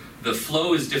one, the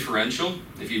flow is differential.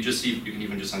 You can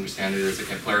even just understand it as a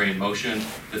Keplerian motion.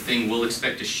 The thing will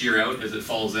expect to shear out as it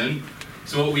falls in.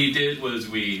 So what we did was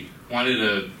we wanted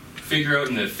to figure out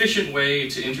an efficient way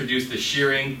to introduce the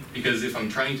shearing, because if I'm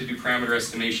trying to do parameter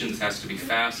estimation, this has to be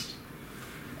fast.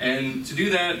 And to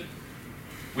do that,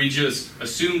 we just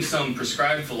assumed some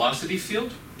prescribed velocity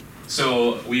field.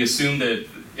 So we assumed that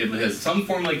it has some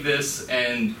form like this,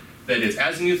 and that it's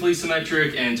azimuthally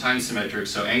symmetric and time symmetric,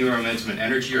 so angular momentum and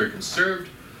energy are conserved.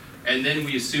 And then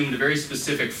we assumed a very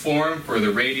specific form for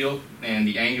the radial and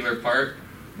the angular part,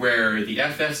 where the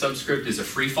FF subscript is a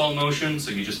free fall motion, so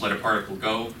you just let a particle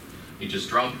go. You just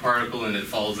drop a particle and it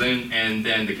falls in, and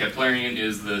then the Keplerian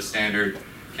is the standard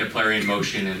Keplerian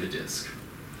motion in the disk.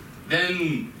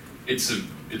 Then it's a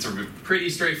pretty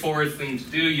straightforward thing to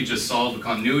do. You just solve the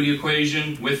continuity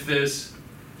equation with this,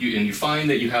 and you find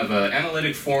that you have an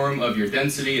analytic form of your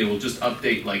density. It will just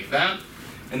update like that,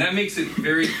 and that makes it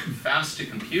very fast to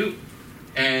compute.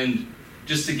 And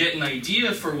just to get an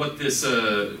idea for what this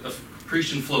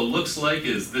accretion flow looks like,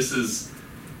 this is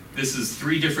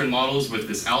 3 different models with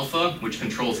this alpha, which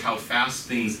controls how fast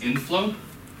things inflow,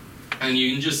 and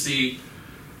you can just see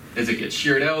as it gets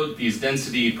sheared out, these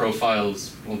density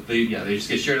profiles, well, they just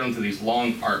get sheared out into these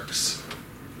long arcs.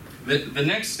 The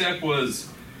next step was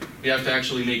we have to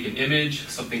actually make an image,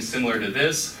 something similar to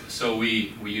this. So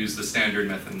we use the standard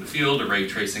method in the field, a ray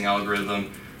tracing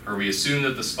algorithm, where we assume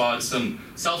that the spot is some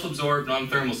self-absorbed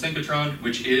non-thermal synchrotron,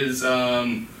 which is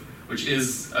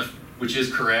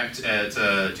correct at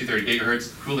 230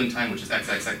 gigahertz. Cooling time, which is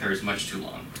XXX, there is much too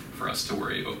long for us to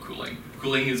worry about cooling.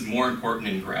 Cooling is more important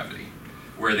in gravity,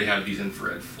 where they have these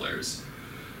infrared flares.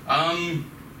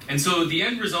 And so the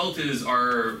end result is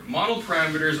our model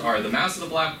parameters are the mass of the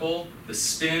black hole, the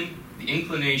spin, the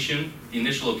inclination, the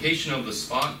initial location of the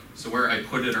spot, so where I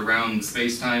put it around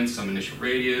space-time, some initial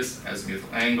radius,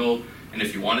 azimuthal angle, and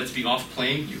if you want it to be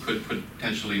off-plane, you could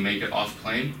potentially make it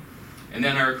off-plane. And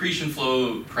then our accretion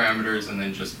flow parameters, and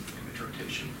then just image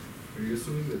rotation. Are you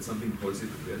assuming that something holds it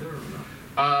together or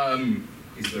not?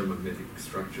 Is there magnetic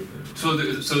structure there?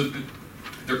 So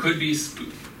there could be,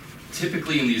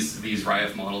 typically in these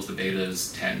RIAF models, the beta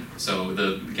is 10. So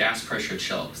the gas pressure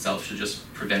itself should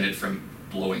just prevent it from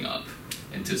blowing up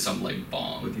into some like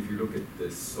bomb. But if you look at the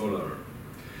solar...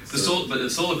 But the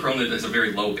solar corona is a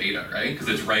very low beta, right? Because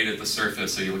it's right at the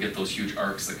surface, so you'll get those huge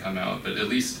arcs that come out. But at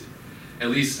least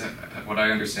what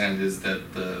I understand is that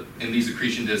in these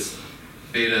accretion disks,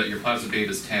 your plasma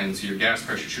beta is 10, so your gas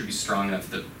pressure should be strong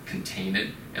enough to contain it,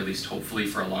 at least hopefully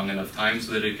for a long enough time,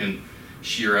 so that it can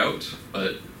shear out.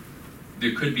 But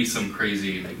there could be some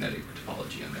crazy magnetic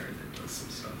topology in there that does some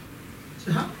stuff.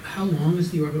 So how long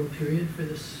is the orbital period for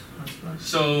this hotspot?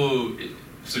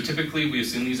 So typically we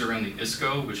assume these are around the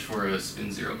ISCO, which for a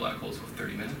spin zero black hole is about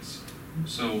 30 minutes.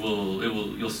 So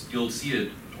you'll see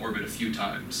it orbit a few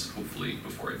times, hopefully,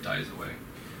 before it dies away.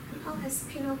 How a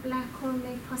spin of black hole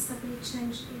may possibly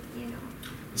change the,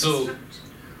 So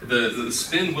structure? the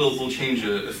spin will change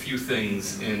a few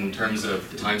things in terms of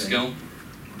the time scale,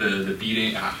 the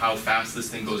beating, how fast this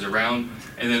thing goes around,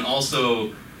 and then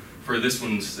also for this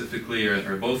one specifically,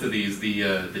 or both of these,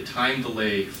 the time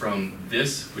delay from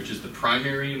this, which is the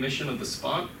primary emission of the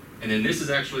spot, and then this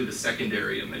is actually the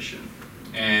secondary emission.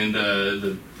 And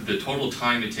the total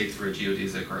time it takes for a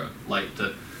geodesic or a light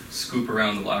to scoop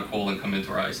around the black hole and come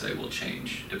into our eyesight will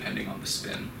change depending on the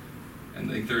spin. And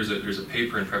I think there's a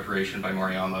paper in preparation by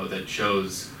Moriyama that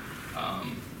shows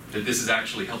that this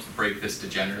actually helps break this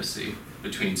degeneracy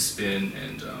between spin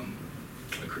and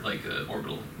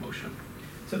orbital motion.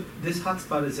 So this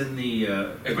hotspot is in the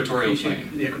equatorial plane.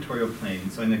 The equatorial plane,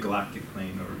 so in the galactic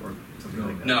plane or something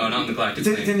like that. No, not in the galactic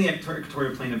plane. It's in the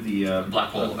equatorial plane of the black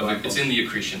hole. Black it's hole. in the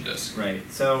accretion disk. Right.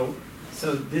 So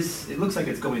this, it looks like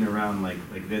it's going around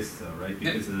like this though, right?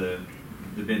 Because of the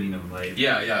bending of light.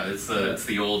 Yeah. It's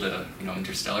the old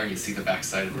Interstellar. You see the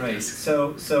backside of the right. disk.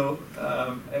 So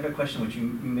I have a question which you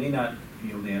may not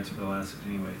be able to answer, but I'll ask it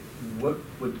anyway. What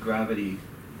would gravity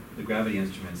the gravity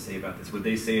instruments say about this? Would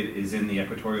they say it is in the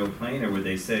equatorial plane, or would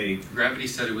they say... Gravity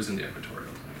said it was in the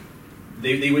equatorial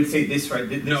plane. They would say this, right?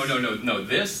 This, No.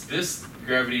 This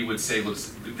gravity would say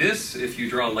looks... This, if you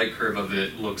draw a light curve of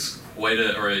it, looks quite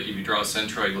a... Or if you draw a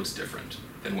centroid, looks different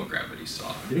than what gravity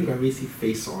saw. Didn't gravity see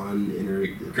face-on inner...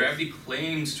 Gravity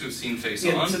claims to have seen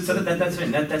face-on. Yeah, so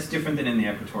that's different than in the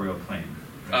equatorial plane.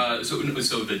 Right? So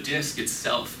the disk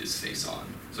itself is face-on.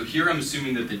 So here I'm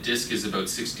assuming that the disk is about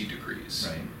 60 degrees.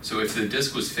 Right. So if the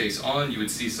disk was face-on, you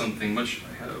would see something much...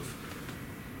 I have...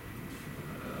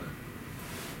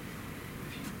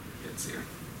 if you get here.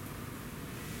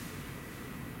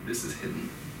 This is hidden,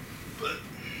 but...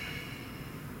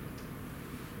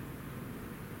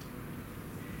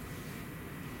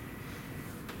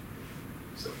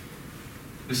 So,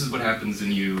 this is what happens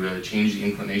when you change the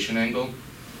inclination angle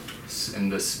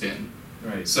and the spin.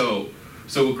 Right. So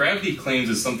what gravity claims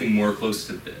is something more close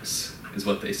to this, is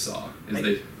what they saw.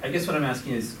 I guess what I'm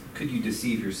asking is, could you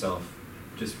deceive yourself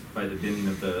just by the bending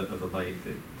of the light?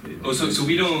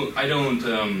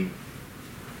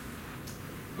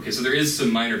 Okay, so there is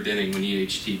some minor bending when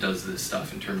EHT does this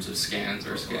stuff in terms of scans.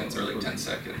 Our scans are like 10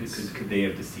 seconds. Could they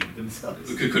have deceived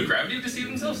themselves? Could gravity have deceived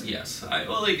themselves? Yes.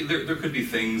 There could be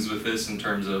things with this in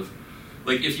terms of,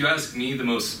 like, if you ask me,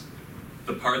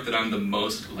 the part that I'm the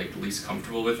least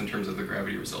comfortable with in terms of the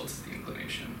gravity results is the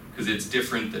inclination, because it's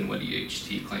different than what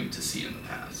EHT claimed to see in the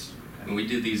past. When we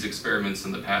did these experiments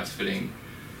in the past fitting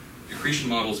accretion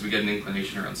models, we get an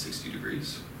inclination around 60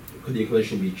 degrees. Could the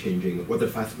inclination be changing? What's the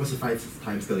fastest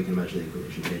time scale you can imagine the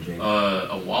inclination changing?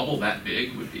 A wobble that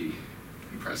big would be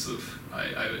impressive.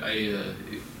 I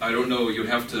don't know. You'd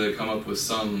have to come up with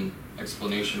some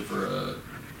explanation for a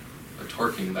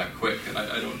torquing that quick, and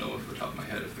I don't know off the top of my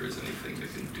head if there's anything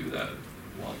that can do that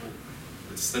wobble.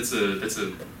 That's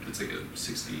like a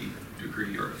 60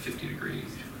 degree or a 50 degree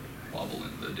wobble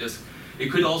in the disk. It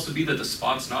could also be that the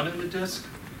spot's not in the disk.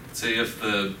 Say if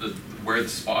where the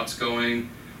spot's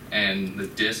going and the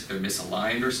disk, they're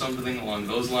misaligned or something along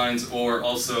those lines, or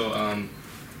also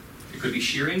it could be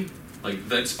shearing. Like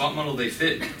that spot model they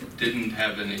fit didn't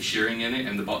have any shearing in it,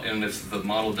 and if the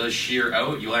model does shear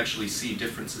out, you'll actually see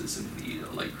differences in the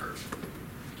light curve.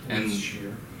 And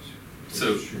shear?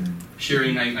 So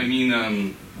shearing, I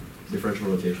mean differential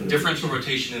rotation. Differential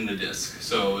rotation in the disk.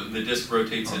 So the disk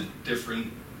rotates at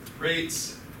different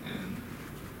rates, and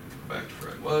go back to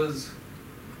where I was.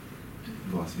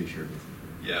 Velocity shear.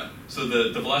 Yeah. So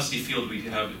the velocity field we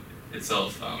have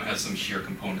itself has some shear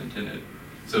component in it.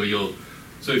 So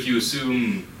if you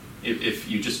assume, if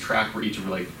you just track where each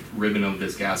ribbon of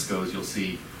this gas goes, you'll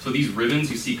see, so these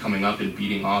ribbons you see coming up and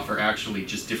beating off are actually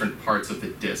just different parts of the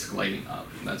disk lighting up,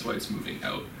 and that's why it's moving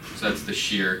out. So that's the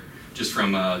shear, just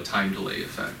from time delay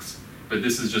effects. But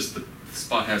this is just, the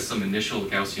spot has some initial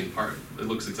Gaussian part that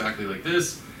looks exactly like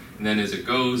this, and then as it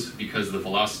goes, because the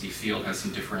velocity field has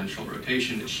some differential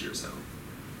rotation, it shears out.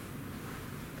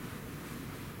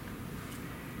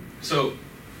 So,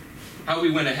 how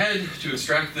we went ahead to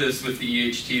extract this with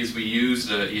the EHTs, we used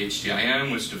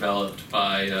EHTIM, which developed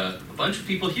by a bunch of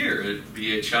people here at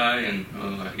BHI, and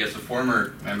I guess a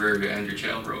former member, Andrew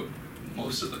Chale, wrote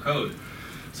most of the code.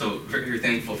 So very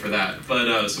thankful for that.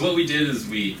 But so what we did is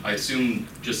I assumed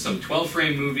just some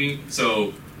 12-frame moving.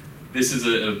 So this is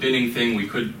a binning thing. We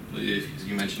could, as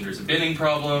you mentioned, there's a binning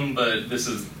problem, but this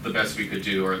is the best we could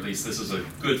do, or at least this is a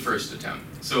good first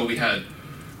attempt. So we had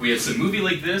some movie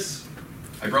like this.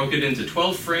 I broke it into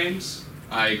 12 frames.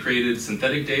 I created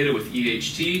synthetic data with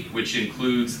EHT, which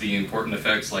includes the important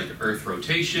effects like Earth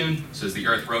rotation. So as the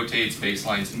Earth rotates,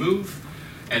 baselines move.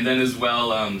 And then as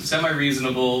well, a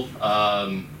semi-reasonable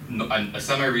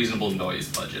noise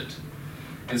budget.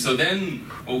 And so then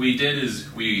what we did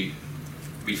is we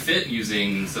fit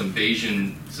using some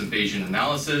Bayesian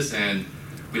analysis, and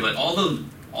we let all the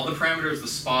parameters of the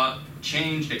spot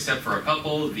change except for a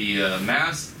couple, the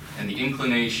mass and the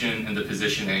inclination and the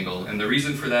position angle. And the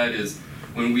reason for that is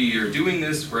when we are doing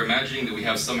this, we're imagining that we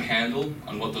have some handle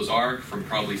on what those are from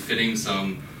probably fitting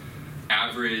some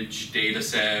average data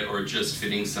set or just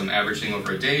fitting some average thing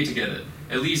over a day to get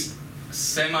at least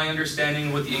semi-understanding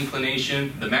of what the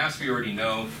inclination, the mass we already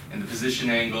know, and the position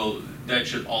angle, that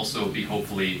should also be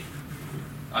hopefully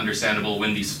understandable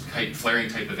when these flaring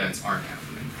type events aren't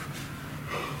happening.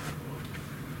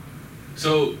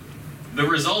 So the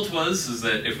result is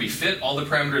that if we fit all the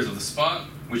parameters of the spot,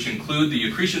 which include the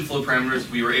accretion flow parameters,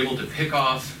 we were able to pick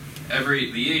off the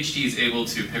EHT is able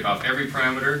to pick off every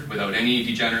parameter without any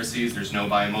degeneracies. There's no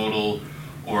bimodal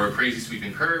or crazy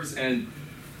sweeping curves. And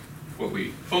what we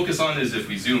focus on is if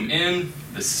we zoom in,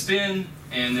 the spin,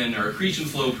 and then our accretion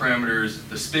flow parameters,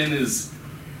 the spin is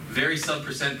very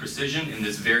sub% precision in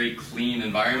this very clean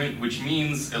environment, which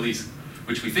means, at least,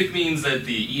 which we think means that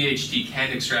the EHT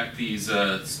can extract these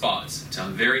spots to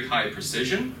very high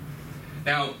precision.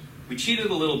 Now, we cheated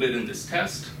a little bit in this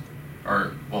test,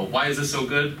 or, well, why is this so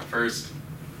good? First,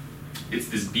 it's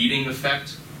this beating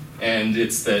effect, and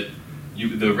it's that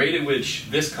the rate at which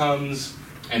this comes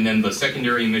and then the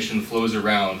secondary emission flows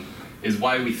around is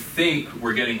why we think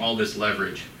we're getting all this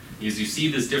leverage. As you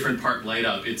see this different part light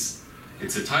up, it's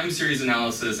a time series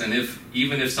analysis, and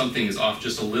even if something is off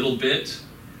just a little bit,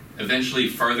 eventually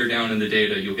farther down in the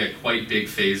data you'll get quite big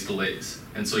phase delays,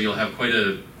 and so you'll have quite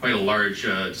a large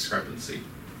discrepancy.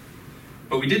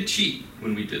 But we did cheat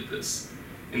when we did this,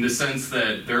 in the sense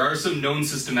that there are some known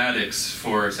systematics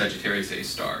for Sagittarius A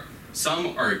star.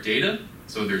 Some are data,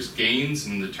 so there's gains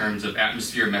in the terms of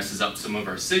atmosphere messes up some of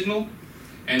our signal,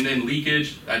 and then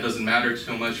leakage, that doesn't matter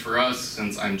too much for us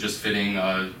since I'm just fitting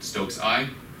Stokes' I.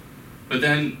 But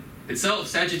then itself,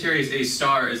 Sagittarius A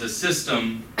star as a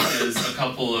system has a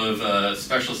couple of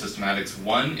special systematics.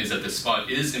 One is that the spot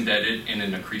is embedded in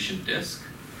an accretion disk.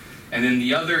 And then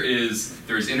the other is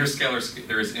there is interstellar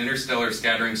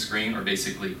scattering screen, or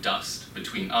basically dust,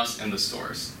 between us and the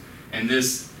source. And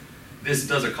this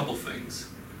does a couple things.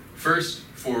 First,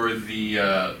 for the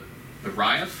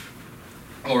RIAF,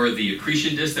 or the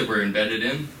accretion disk that we're embedded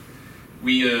in,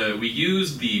 we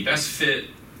use the best fit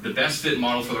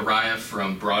model for the RIAF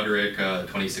from Broderick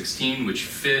 2016, which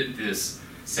fit this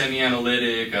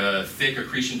semi-analytic, thick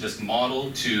accretion disk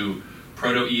model to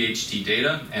proto-EHT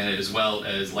data, and as well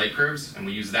as light curves, and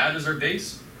we use that as our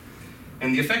base.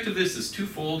 And the effect of this is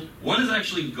twofold. One is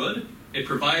actually good. It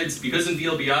provides, because in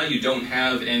VLBI you don't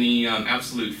have any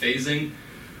absolute phasing,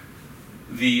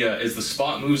 as the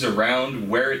spot moves around,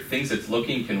 where it thinks it's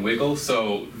looking can wiggle.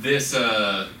 So this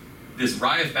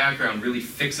RIAF background really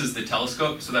fixes the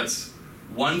telescope. So that's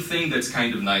one thing that's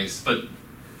kind of nice. But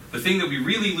the thing that we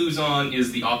really lose on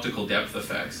is the optical depth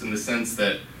effects, in the sense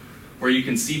that where you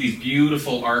can see these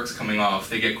beautiful arcs coming off,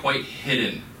 they get quite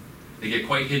hidden. They get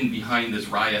quite hidden behind this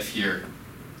RIAF here.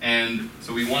 And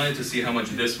so we wanted to see how much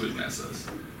this would mess us,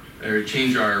 or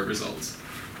change our results.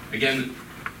 Again,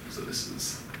 so this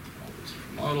is all the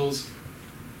different models.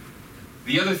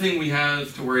 The other thing we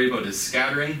have to worry about is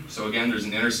scattering. So again, there's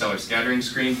an interstellar scattering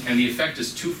screen, and the effect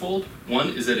is twofold. One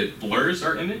is that it blurs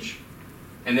our image,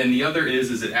 and then the other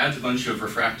is it adds a bunch of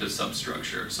refractive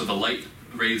substructure. So the light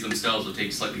rays themselves will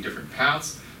take slightly different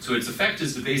paths. So its effect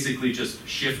is to basically just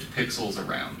shift pixels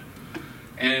around.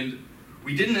 And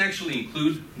we didn't actually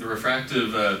include the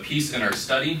refractive piece in our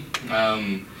study.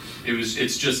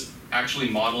 It's just actually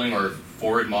modeling or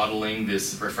forward modeling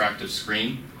this refractive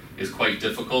screen is quite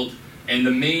difficult. And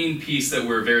the main piece that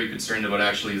we're very concerned about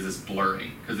actually is this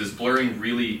blurring, because this blurring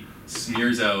really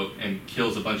smears out and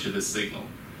kills a bunch of this signal.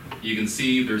 You can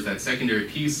see there's that secondary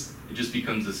piece. It just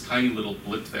becomes this tiny little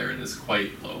blip there, and it's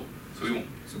quite low. So we won't.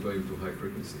 So going to high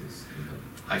frequencies would help.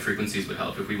 High frequencies would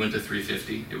help. If we went to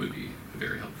 350, it would be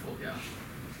very helpful, yeah.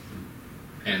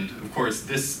 And of course,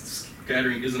 this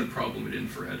scattering isn't a problem with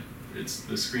infrared. It's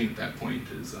the screen at that point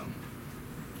is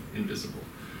invisible.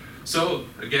 So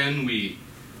again,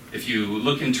 if you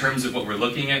look in terms of what we're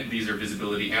looking at, these are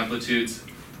visibility amplitudes.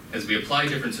 As we apply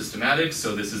different systematics,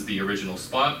 so this is the original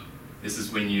spot. This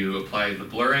is when you apply the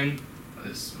blurring,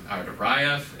 this out of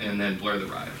RIAF, and then blur the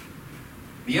RIAF.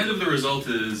 The end of the result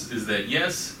is that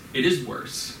yes, it is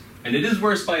worse. And it is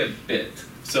worse by a bit.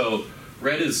 So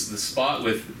red is the spot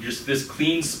with just this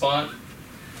clean spot.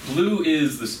 Blue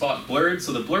is the spot blurred,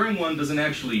 so the blurring one doesn't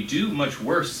actually do much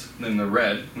worse than the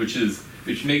red,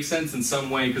 which makes sense in some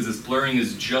way because this blurring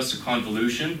is just a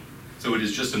convolution. So it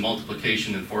is just a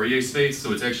multiplication in Fourier space,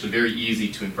 so it's actually very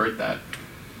easy to invert that.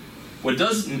 What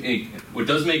does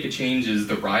make a change is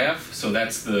the RIAF, so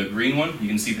that's the green one. You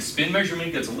can see the spin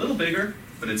measurement gets a little bigger,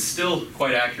 but it's still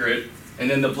quite accurate. And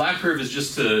then the black curve is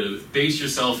just to base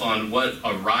yourself on what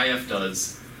a RIAF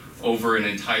does over an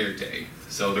entire day.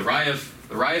 So the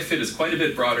RIAF fit is quite a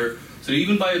bit broader. So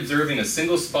even by observing a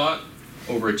single spot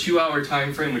over a 2-hour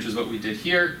time frame, which is what we did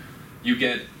here, you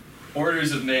get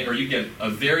orders of or you get a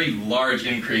very large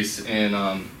increase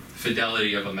in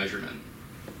fidelity of a measurement.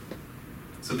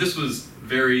 So this was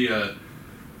very,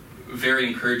 very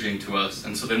encouraging to us.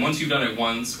 And so then once you've done it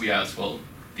once, we asked, well,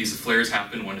 these flares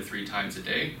happen 1 to 3 times a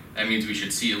day. That means we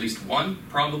should see at least one,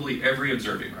 probably every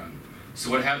observing run. So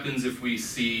what happens if we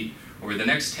see, over the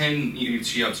next 10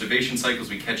 EHT observation cycles,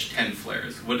 we catch 10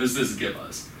 flares? What does this give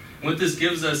us? And what this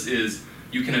gives us is,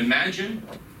 you can imagine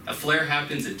a flare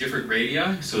happens at different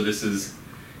radii. So this is,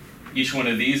 each one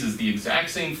of these is the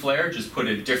exact same flare, just put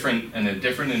a different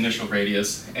initial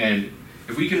radius. And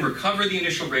if we can recover the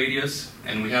initial radius,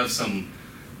 and we have some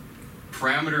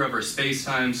parameter of our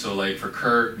space-time, so like for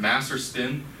Kerr, mass or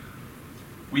spin,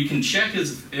 we can check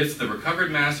if the recovered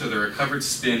mass or the recovered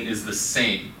spin is the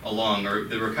same along, or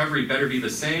the recovery better be the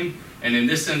same, and in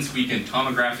this sense we can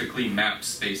tomographically map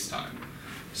space-time.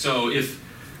 So if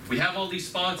we have all these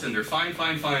spots and they're fine,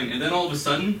 and then all of a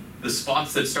sudden the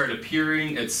spots that start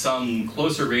appearing at some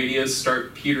closer radius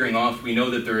start petering off, we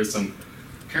know that there is some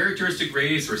characteristic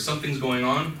radius or something's going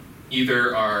on.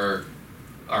 Either our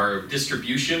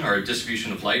distribution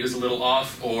of light is a little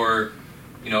off, or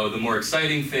the more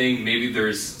exciting thing, maybe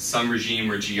there's some regime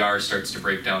where GR starts to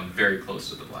break down very close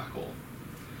to the black hole.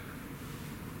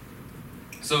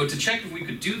 So to check if we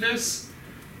could do this,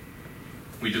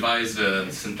 we devised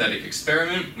a synthetic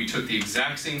experiment. We took the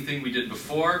exact same thing we did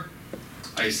before.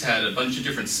 I had a bunch of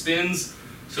different spins.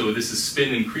 So this is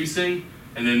spin increasing,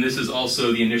 and then this is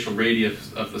also the initial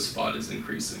radius of the spot is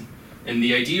increasing. And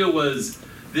the idea was,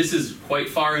 this is quite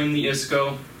far in the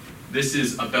ISCO, this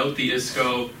is about the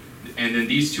ISCO, and then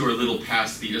these two are a little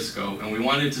past the ISCO. And we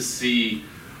wanted to see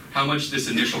how much this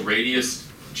initial radius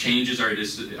changes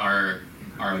our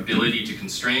ability to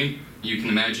constrain. You can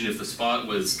imagine if the spot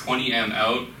was 20 m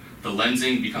out, the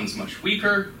lensing becomes much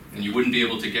weaker, and you wouldn't be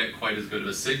able to get quite as good of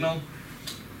a signal.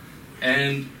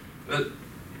 And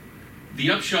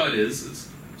the upshot is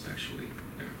actually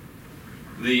there.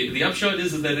 The upshot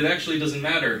is that it actually doesn't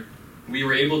matter. We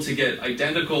were able to get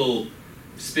identical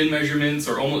spin measurements,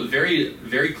 or almost very,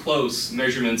 very close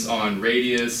measurements on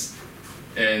radius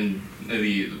and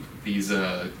these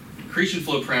accretion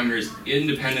flow parameters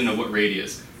independent of what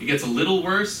radius. It gets a little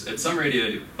worse at some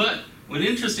radius, but one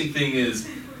interesting thing is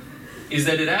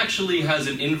that it actually has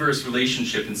an inverse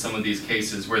relationship in some of these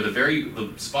cases where the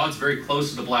spots very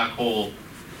close to the black hole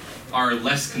are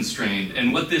less constrained.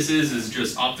 And what this is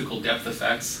just optical depth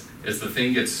effects. As the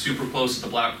thing gets super close to the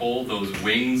black hole, those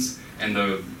wings and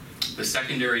the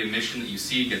secondary emission that you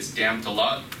see gets damped a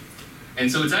lot.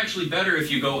 And so it's actually better if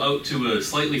you go out to a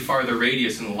slightly farther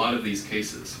radius in a lot of these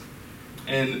cases.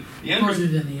 And the end farther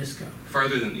than the ISCO.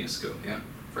 Farther than the ISCO, yeah.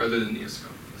 Farther than the ISCO.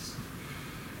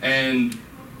 And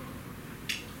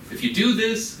if you do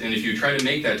this, and if you try to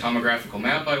make that tomographical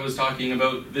map I was talking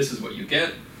about, this is what you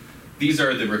get. These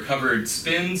are the recovered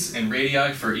spins and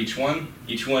radii for each one.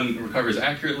 Each one recovers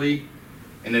accurately.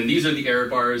 And then these are the error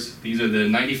bars. These are the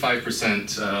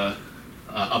 95%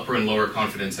 upper and lower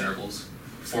confidence intervals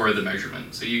for the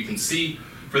measurement. So you can see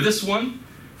for this one,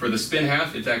 for the spin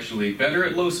half, it's actually better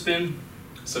at low spin.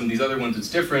 Some of these other ones it's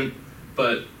different,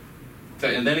 and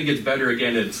then it gets better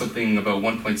again at something about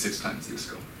 1.6 times the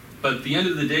ISCO. But the end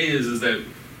of the day is that,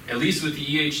 at least with the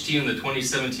EHT and the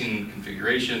 2017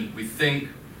 configuration, we think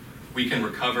we can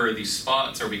recover these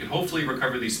spots, or we can hopefully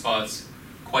recover these spots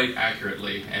quite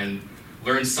accurately and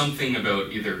learn something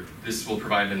about either this will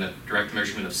provide a direct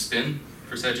measurement of spin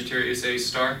for Sagittarius A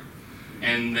star,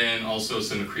 and then also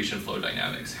some accretion flow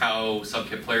dynamics, how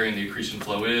subcaplarian the accretion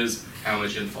flow is, how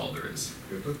much infall there is.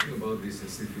 You're talking about this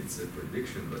as if it's a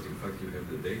prediction, but in fact you have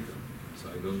the data. So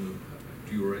I don't know,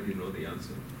 do you already know the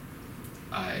answer?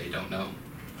 I don't know.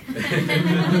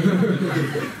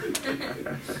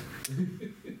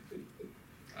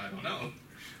 I don't know.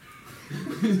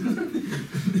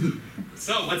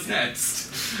 So what's next?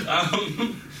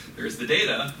 There's the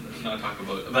data. I'm not talking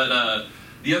about, but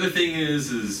the other thing is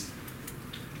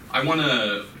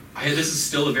this is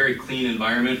still a very clean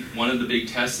environment. One of the big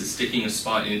tests is sticking a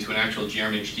spot into an actual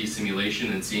GRMHD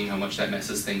simulation and seeing how much that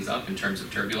messes things up in terms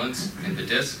of turbulence in the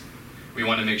disk. We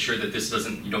want to make sure that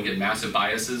you don't get massive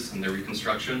biases in the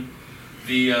reconstruction.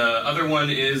 The other one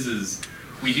is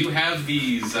we do have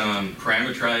these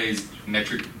parameterized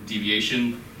metric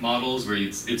deviation models where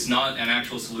it's not an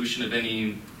actual solution of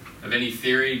any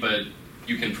theory, but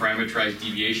you can parameterize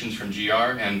deviations from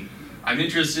GR. And I'm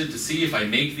interested to see if I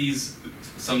make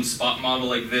some spot model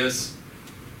like this,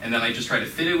 and then I just try to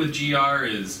fit it with GR,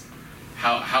 is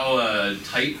how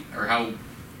tight, or how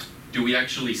do we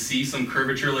actually see some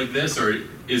curvature like this, or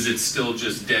is it still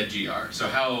just dead GR?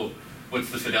 So what's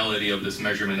the fidelity of this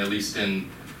measurement, at least in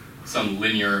some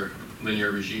linear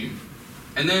regime?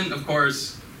 And then, of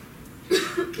course,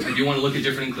 I do want to look at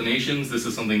different inclinations. This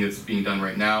is something that's being done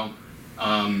right now.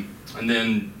 And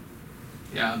then,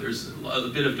 yeah, there's a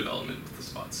bit of development with the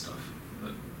spot stuff.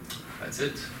 But that's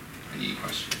it. Any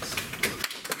questions?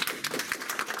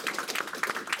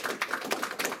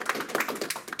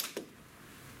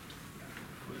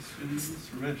 Questions,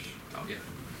 Ramesh? Oh, yeah.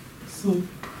 So,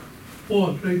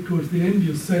 Paul, right towards the end,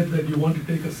 you said that you want to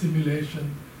take a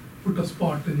simulation, put a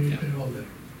spot in it, and all that.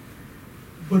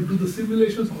 But do the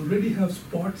simulations already have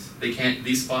spots? They can't.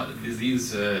 These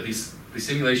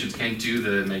simulations can't do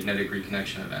the magnetic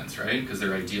reconnection events, right? Because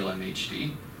they're ideal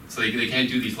MHD. So they can't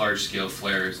do these large-scale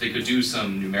flares. They could do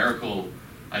some numerical,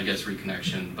 I guess,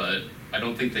 reconnection, but I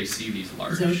don't think they see these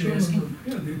large. Is that what you're asking?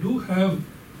 Yeah, they do have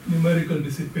numerical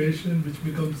dissipation, which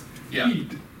becomes Yeah.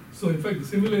 heat. So in fact, the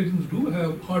simulations do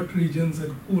have hot regions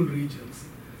and cool regions.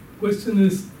 Question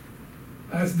is,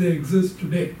 as they exist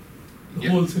today, the Yeah.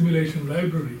 whole simulation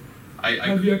library,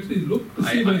 have you actually looked to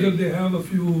see whether they have a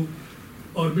few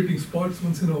orbiting spots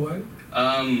once in a while?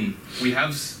 We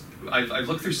have. I've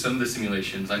looked through some of the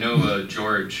simulations. I know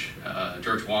George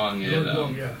Wong at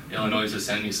Illinois has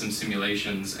sent me some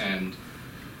simulations, and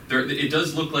it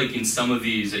does look like in some of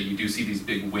these that you do see these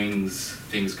big wings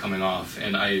things coming off.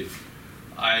 And I've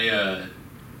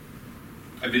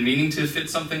been meaning to fit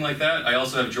something like that. I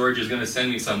also have George is going to send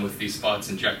me some with these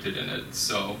spots injected in it.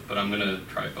 So, but I'm going to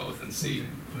try both and see.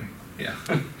 Yeah.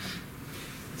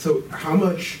 So how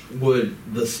much would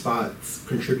the spots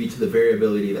contribute to the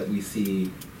variability that we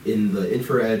see in the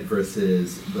infrared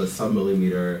versus the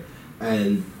submillimeter?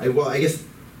 And I guess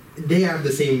they have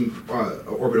the same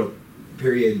orbital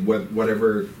period,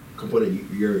 whatever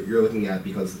component you're looking at,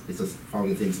 because it's just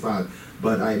following the same spot.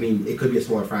 But I mean, it could be a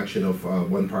smaller fraction of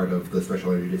one part of the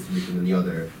special energy distribution than the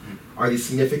other. Are these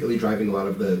significantly driving a lot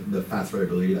of the fast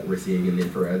variability that we're seeing in the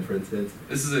infrared, for instance?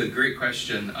 This is a great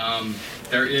question.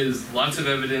 There is lots of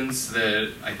evidence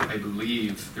that I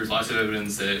believe there's lots of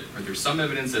evidence that, or there's some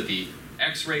evidence that the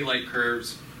X-ray light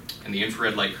curves and the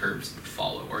infrared light curves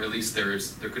follow, or at least there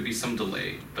could be some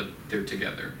delay, but they're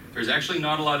together. There's actually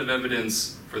not a lot of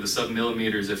evidence for the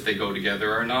submillimeters if they go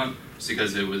together or not, just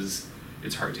because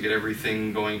it's hard to get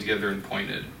everything going together and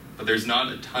pointed. But there's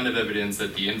not a ton of evidence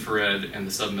that the infrared and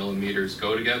the submillimeters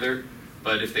go together.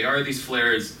 But if they are these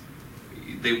flares,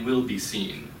 they will be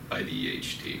seen by the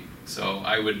EHT. So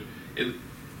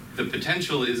the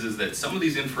potential is that some of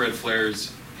these infrared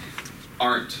flares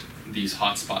aren't these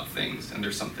hotspot things, and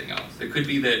there's something else. It could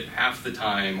be that half the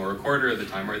time, or a quarter of the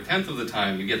time, or a tenth of the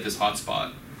time, you get this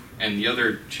hotspot, and the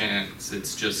other chance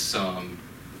it's just some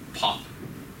pop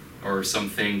or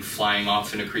something flying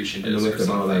off an accretion disk. And then we have to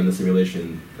model that in the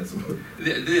simulation.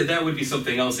 That would be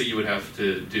something else that you would have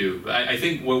to do. I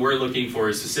think what we're looking for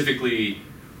is specifically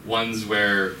ones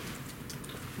where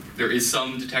there is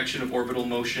some detection of orbital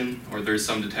motion, or there's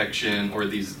some detection, or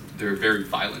they're very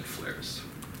violent flares.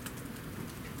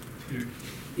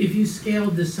 If you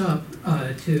scaled this up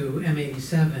to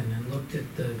M87 and looked at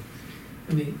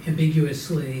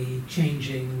ambiguously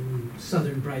changing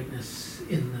southern brightness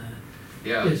in the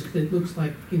disk, it looks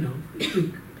like,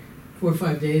 4 or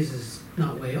 5 days is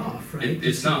not way off, right?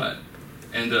 It's not.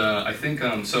 And I think,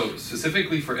 so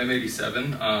specifically for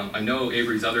M87, I know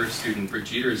Avery's other student, Britt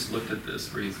Jeter's, looked at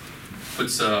this, where he's put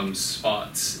some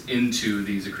spots into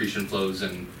these accretion flows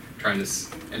and trying to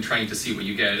see what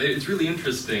you get. It's really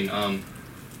interesting,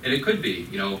 and it could be,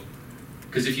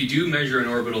 because if you do measure an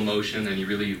orbital motion and you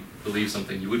really believe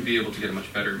something, you would be able to get a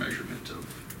much better measurement of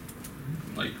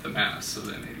like the mass of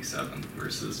M87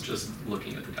 versus just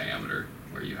looking at the diameter,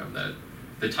 where you have that.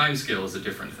 The time scale is a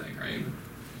different thing, right?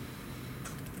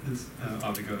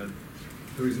 Avi, go ahead.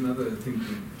 There is another thing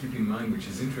to keep in mind which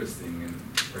is interesting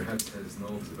and perhaps has no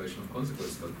observational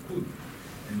consequence, but could.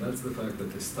 And that's the fact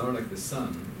that a star like the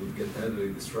Sun would get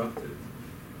heavily disrupted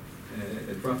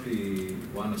at roughly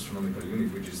 1 astronomical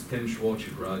unit, which is 10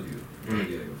 Schwarzschild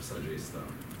radii of such a star.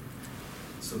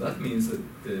 So that means that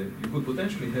you could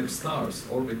potentially have stars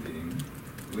orbiting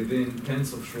within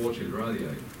tens of Schwarzschild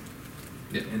radii.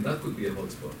 Yeah. And that could be a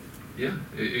hotspot. Yeah,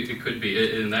 it could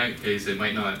be. In that case, it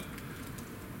might not.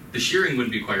 The shearing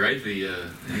wouldn't be quite right.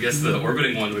 I guess the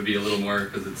orbiting one would be a little more,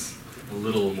 because it's a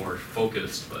little more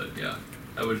focused. But yeah,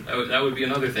 that would be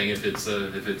another thing if it's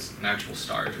an actual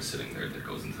star just sitting there that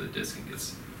goes into the disk and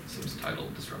gets some tidal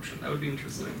disruption. That would be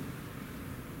interesting.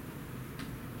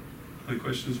 Any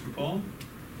questions for Paul?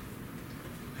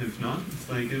 If not, let's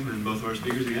thank him and both of our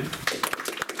speakers again.